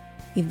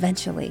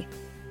 Eventually,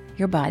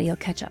 your body will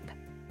catch up.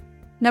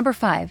 Number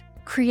 5,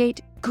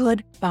 create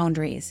good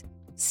boundaries.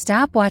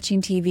 Stop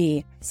watching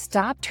TV.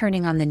 Stop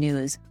turning on the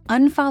news.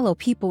 Unfollow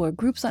people or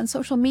groups on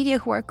social media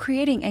who are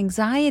creating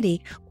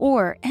anxiety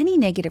or any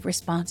negative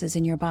responses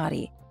in your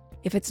body.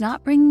 If it's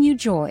not bringing you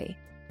joy,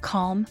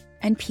 calm,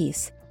 and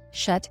peace,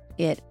 shut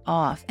it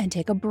off and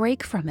take a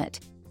break from it.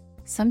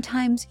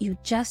 Sometimes you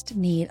just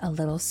need a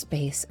little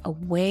space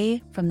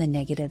away from the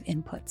negative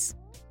inputs.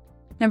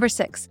 Number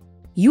 6,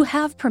 you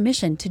have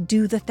permission to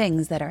do the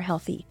things that are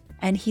healthy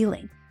and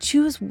healing.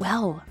 Choose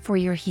well for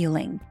your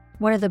healing.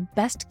 One of the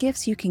best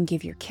gifts you can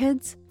give your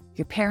kids,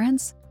 your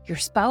parents, your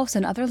spouse,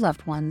 and other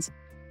loved ones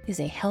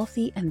is a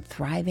healthy and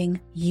thriving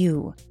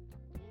you.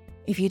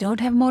 If you don't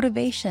have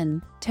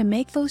motivation to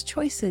make those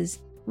choices,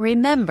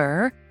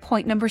 remember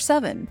point number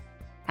 7,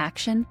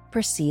 action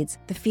precedes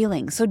the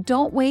feeling. So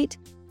don't wait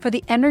for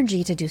the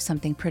energy to do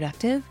something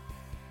productive.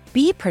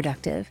 Be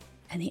productive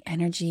and the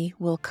energy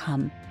will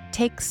come.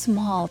 Take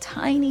small,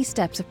 tiny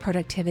steps of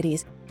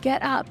productivities.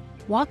 Get up,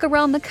 Walk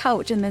around the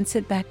couch and then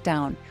sit back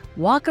down.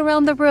 Walk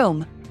around the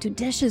room. Do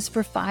dishes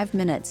for 5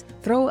 minutes.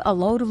 Throw a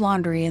load of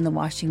laundry in the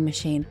washing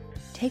machine.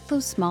 Take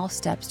those small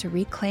steps to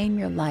reclaim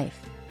your life.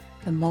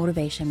 The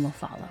motivation will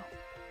follow.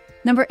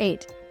 Number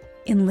 8,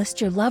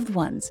 enlist your loved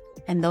ones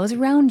and those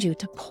around you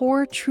to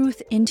pour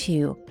truth into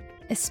you,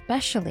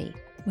 especially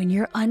when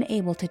you're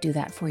unable to do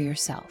that for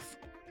yourself.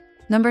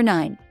 Number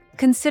 9,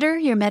 consider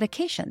your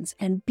medications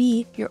and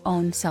be your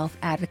own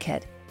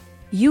self-advocate.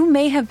 You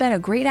may have been a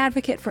great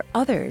advocate for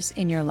others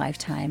in your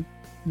lifetime.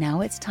 Now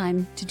it's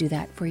time to do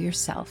that for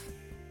yourself.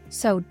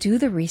 So do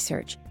the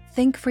research,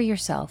 think for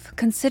yourself,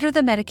 consider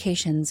the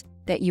medications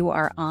that you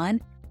are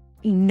on,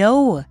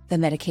 know the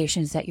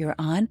medications that you're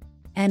on,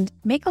 and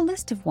make a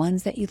list of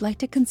ones that you'd like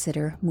to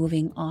consider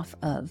moving off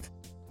of.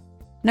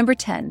 Number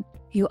 10,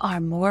 you are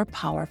more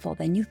powerful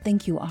than you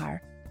think you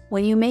are.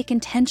 When you make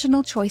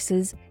intentional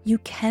choices, you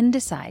can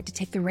decide to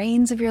take the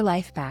reins of your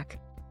life back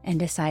and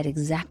decide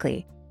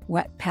exactly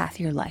what path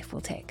your life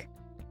will take.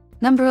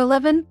 Number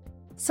 11,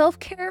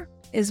 self-care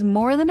is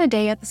more than a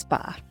day at the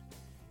spa.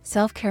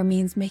 Self-care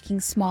means making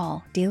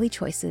small daily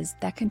choices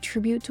that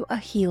contribute to a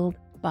healed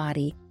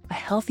body, a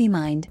healthy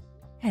mind,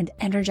 and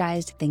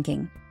energized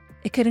thinking.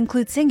 It could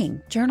include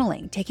singing,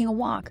 journaling, taking a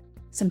walk,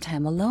 some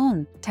time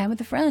alone, time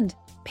with a friend,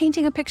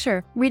 painting a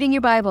picture, reading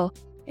your Bible,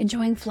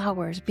 enjoying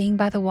flowers, being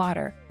by the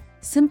water.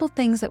 Simple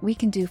things that we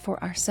can do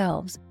for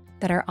ourselves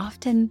that are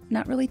often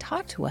not really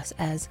taught to us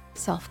as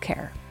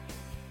self-care.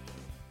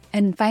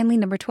 And finally,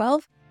 number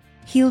 12,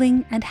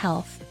 healing and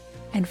health,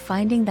 and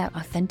finding that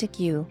authentic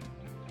you,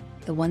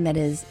 the one that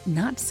is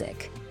not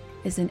sick,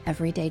 is an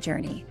everyday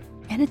journey.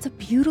 And it's a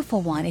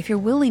beautiful one if you're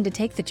willing to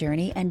take the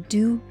journey and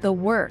do the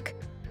work.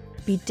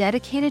 Be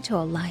dedicated to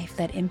a life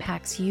that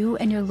impacts you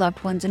and your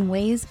loved ones in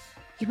ways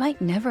you might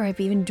never have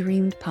even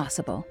dreamed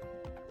possible.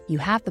 You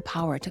have the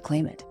power to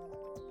claim it.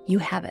 You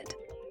have it.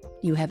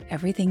 You have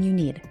everything you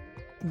need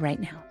right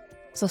now.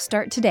 So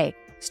start today.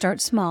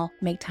 Start small,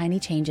 make tiny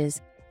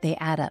changes. They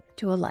add up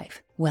to a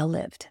life well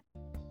lived.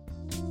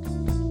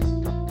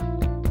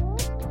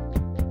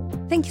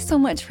 Thank you so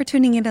much for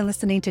tuning in and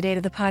listening today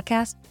to the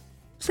podcast.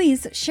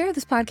 Please share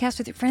this podcast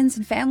with your friends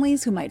and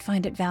families who might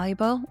find it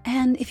valuable.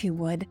 And if you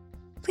would,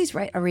 please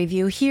write a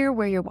review here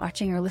where you're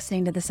watching or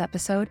listening to this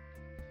episode.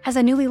 As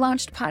a newly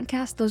launched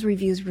podcast, those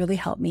reviews really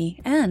help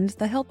me, and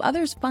they help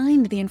others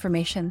find the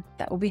information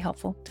that will be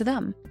helpful to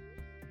them.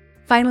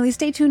 Finally,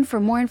 stay tuned for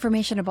more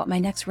information about my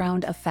next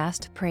round of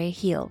Fast, Pray,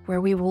 Heal,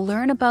 where we will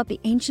learn about the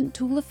ancient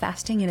tool of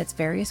fasting in its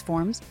various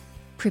forms,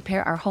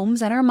 prepare our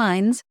homes and our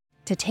minds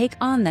to take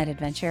on that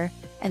adventure,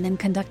 and then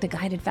conduct a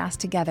guided fast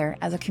together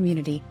as a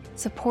community,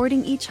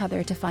 supporting each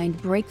other to find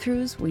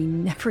breakthroughs we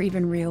never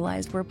even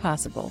realized were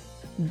possible.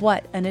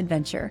 What an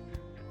adventure.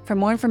 For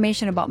more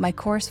information about my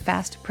course,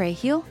 Fast, Pray,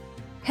 Heal,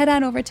 head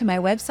on over to my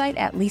website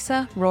at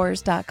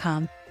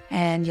lisarohrs.com,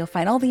 and you'll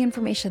find all the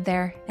information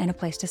there and a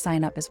place to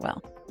sign up as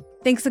well.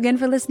 Thanks again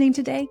for listening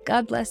today.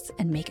 God bless,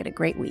 and make it a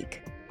great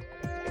week.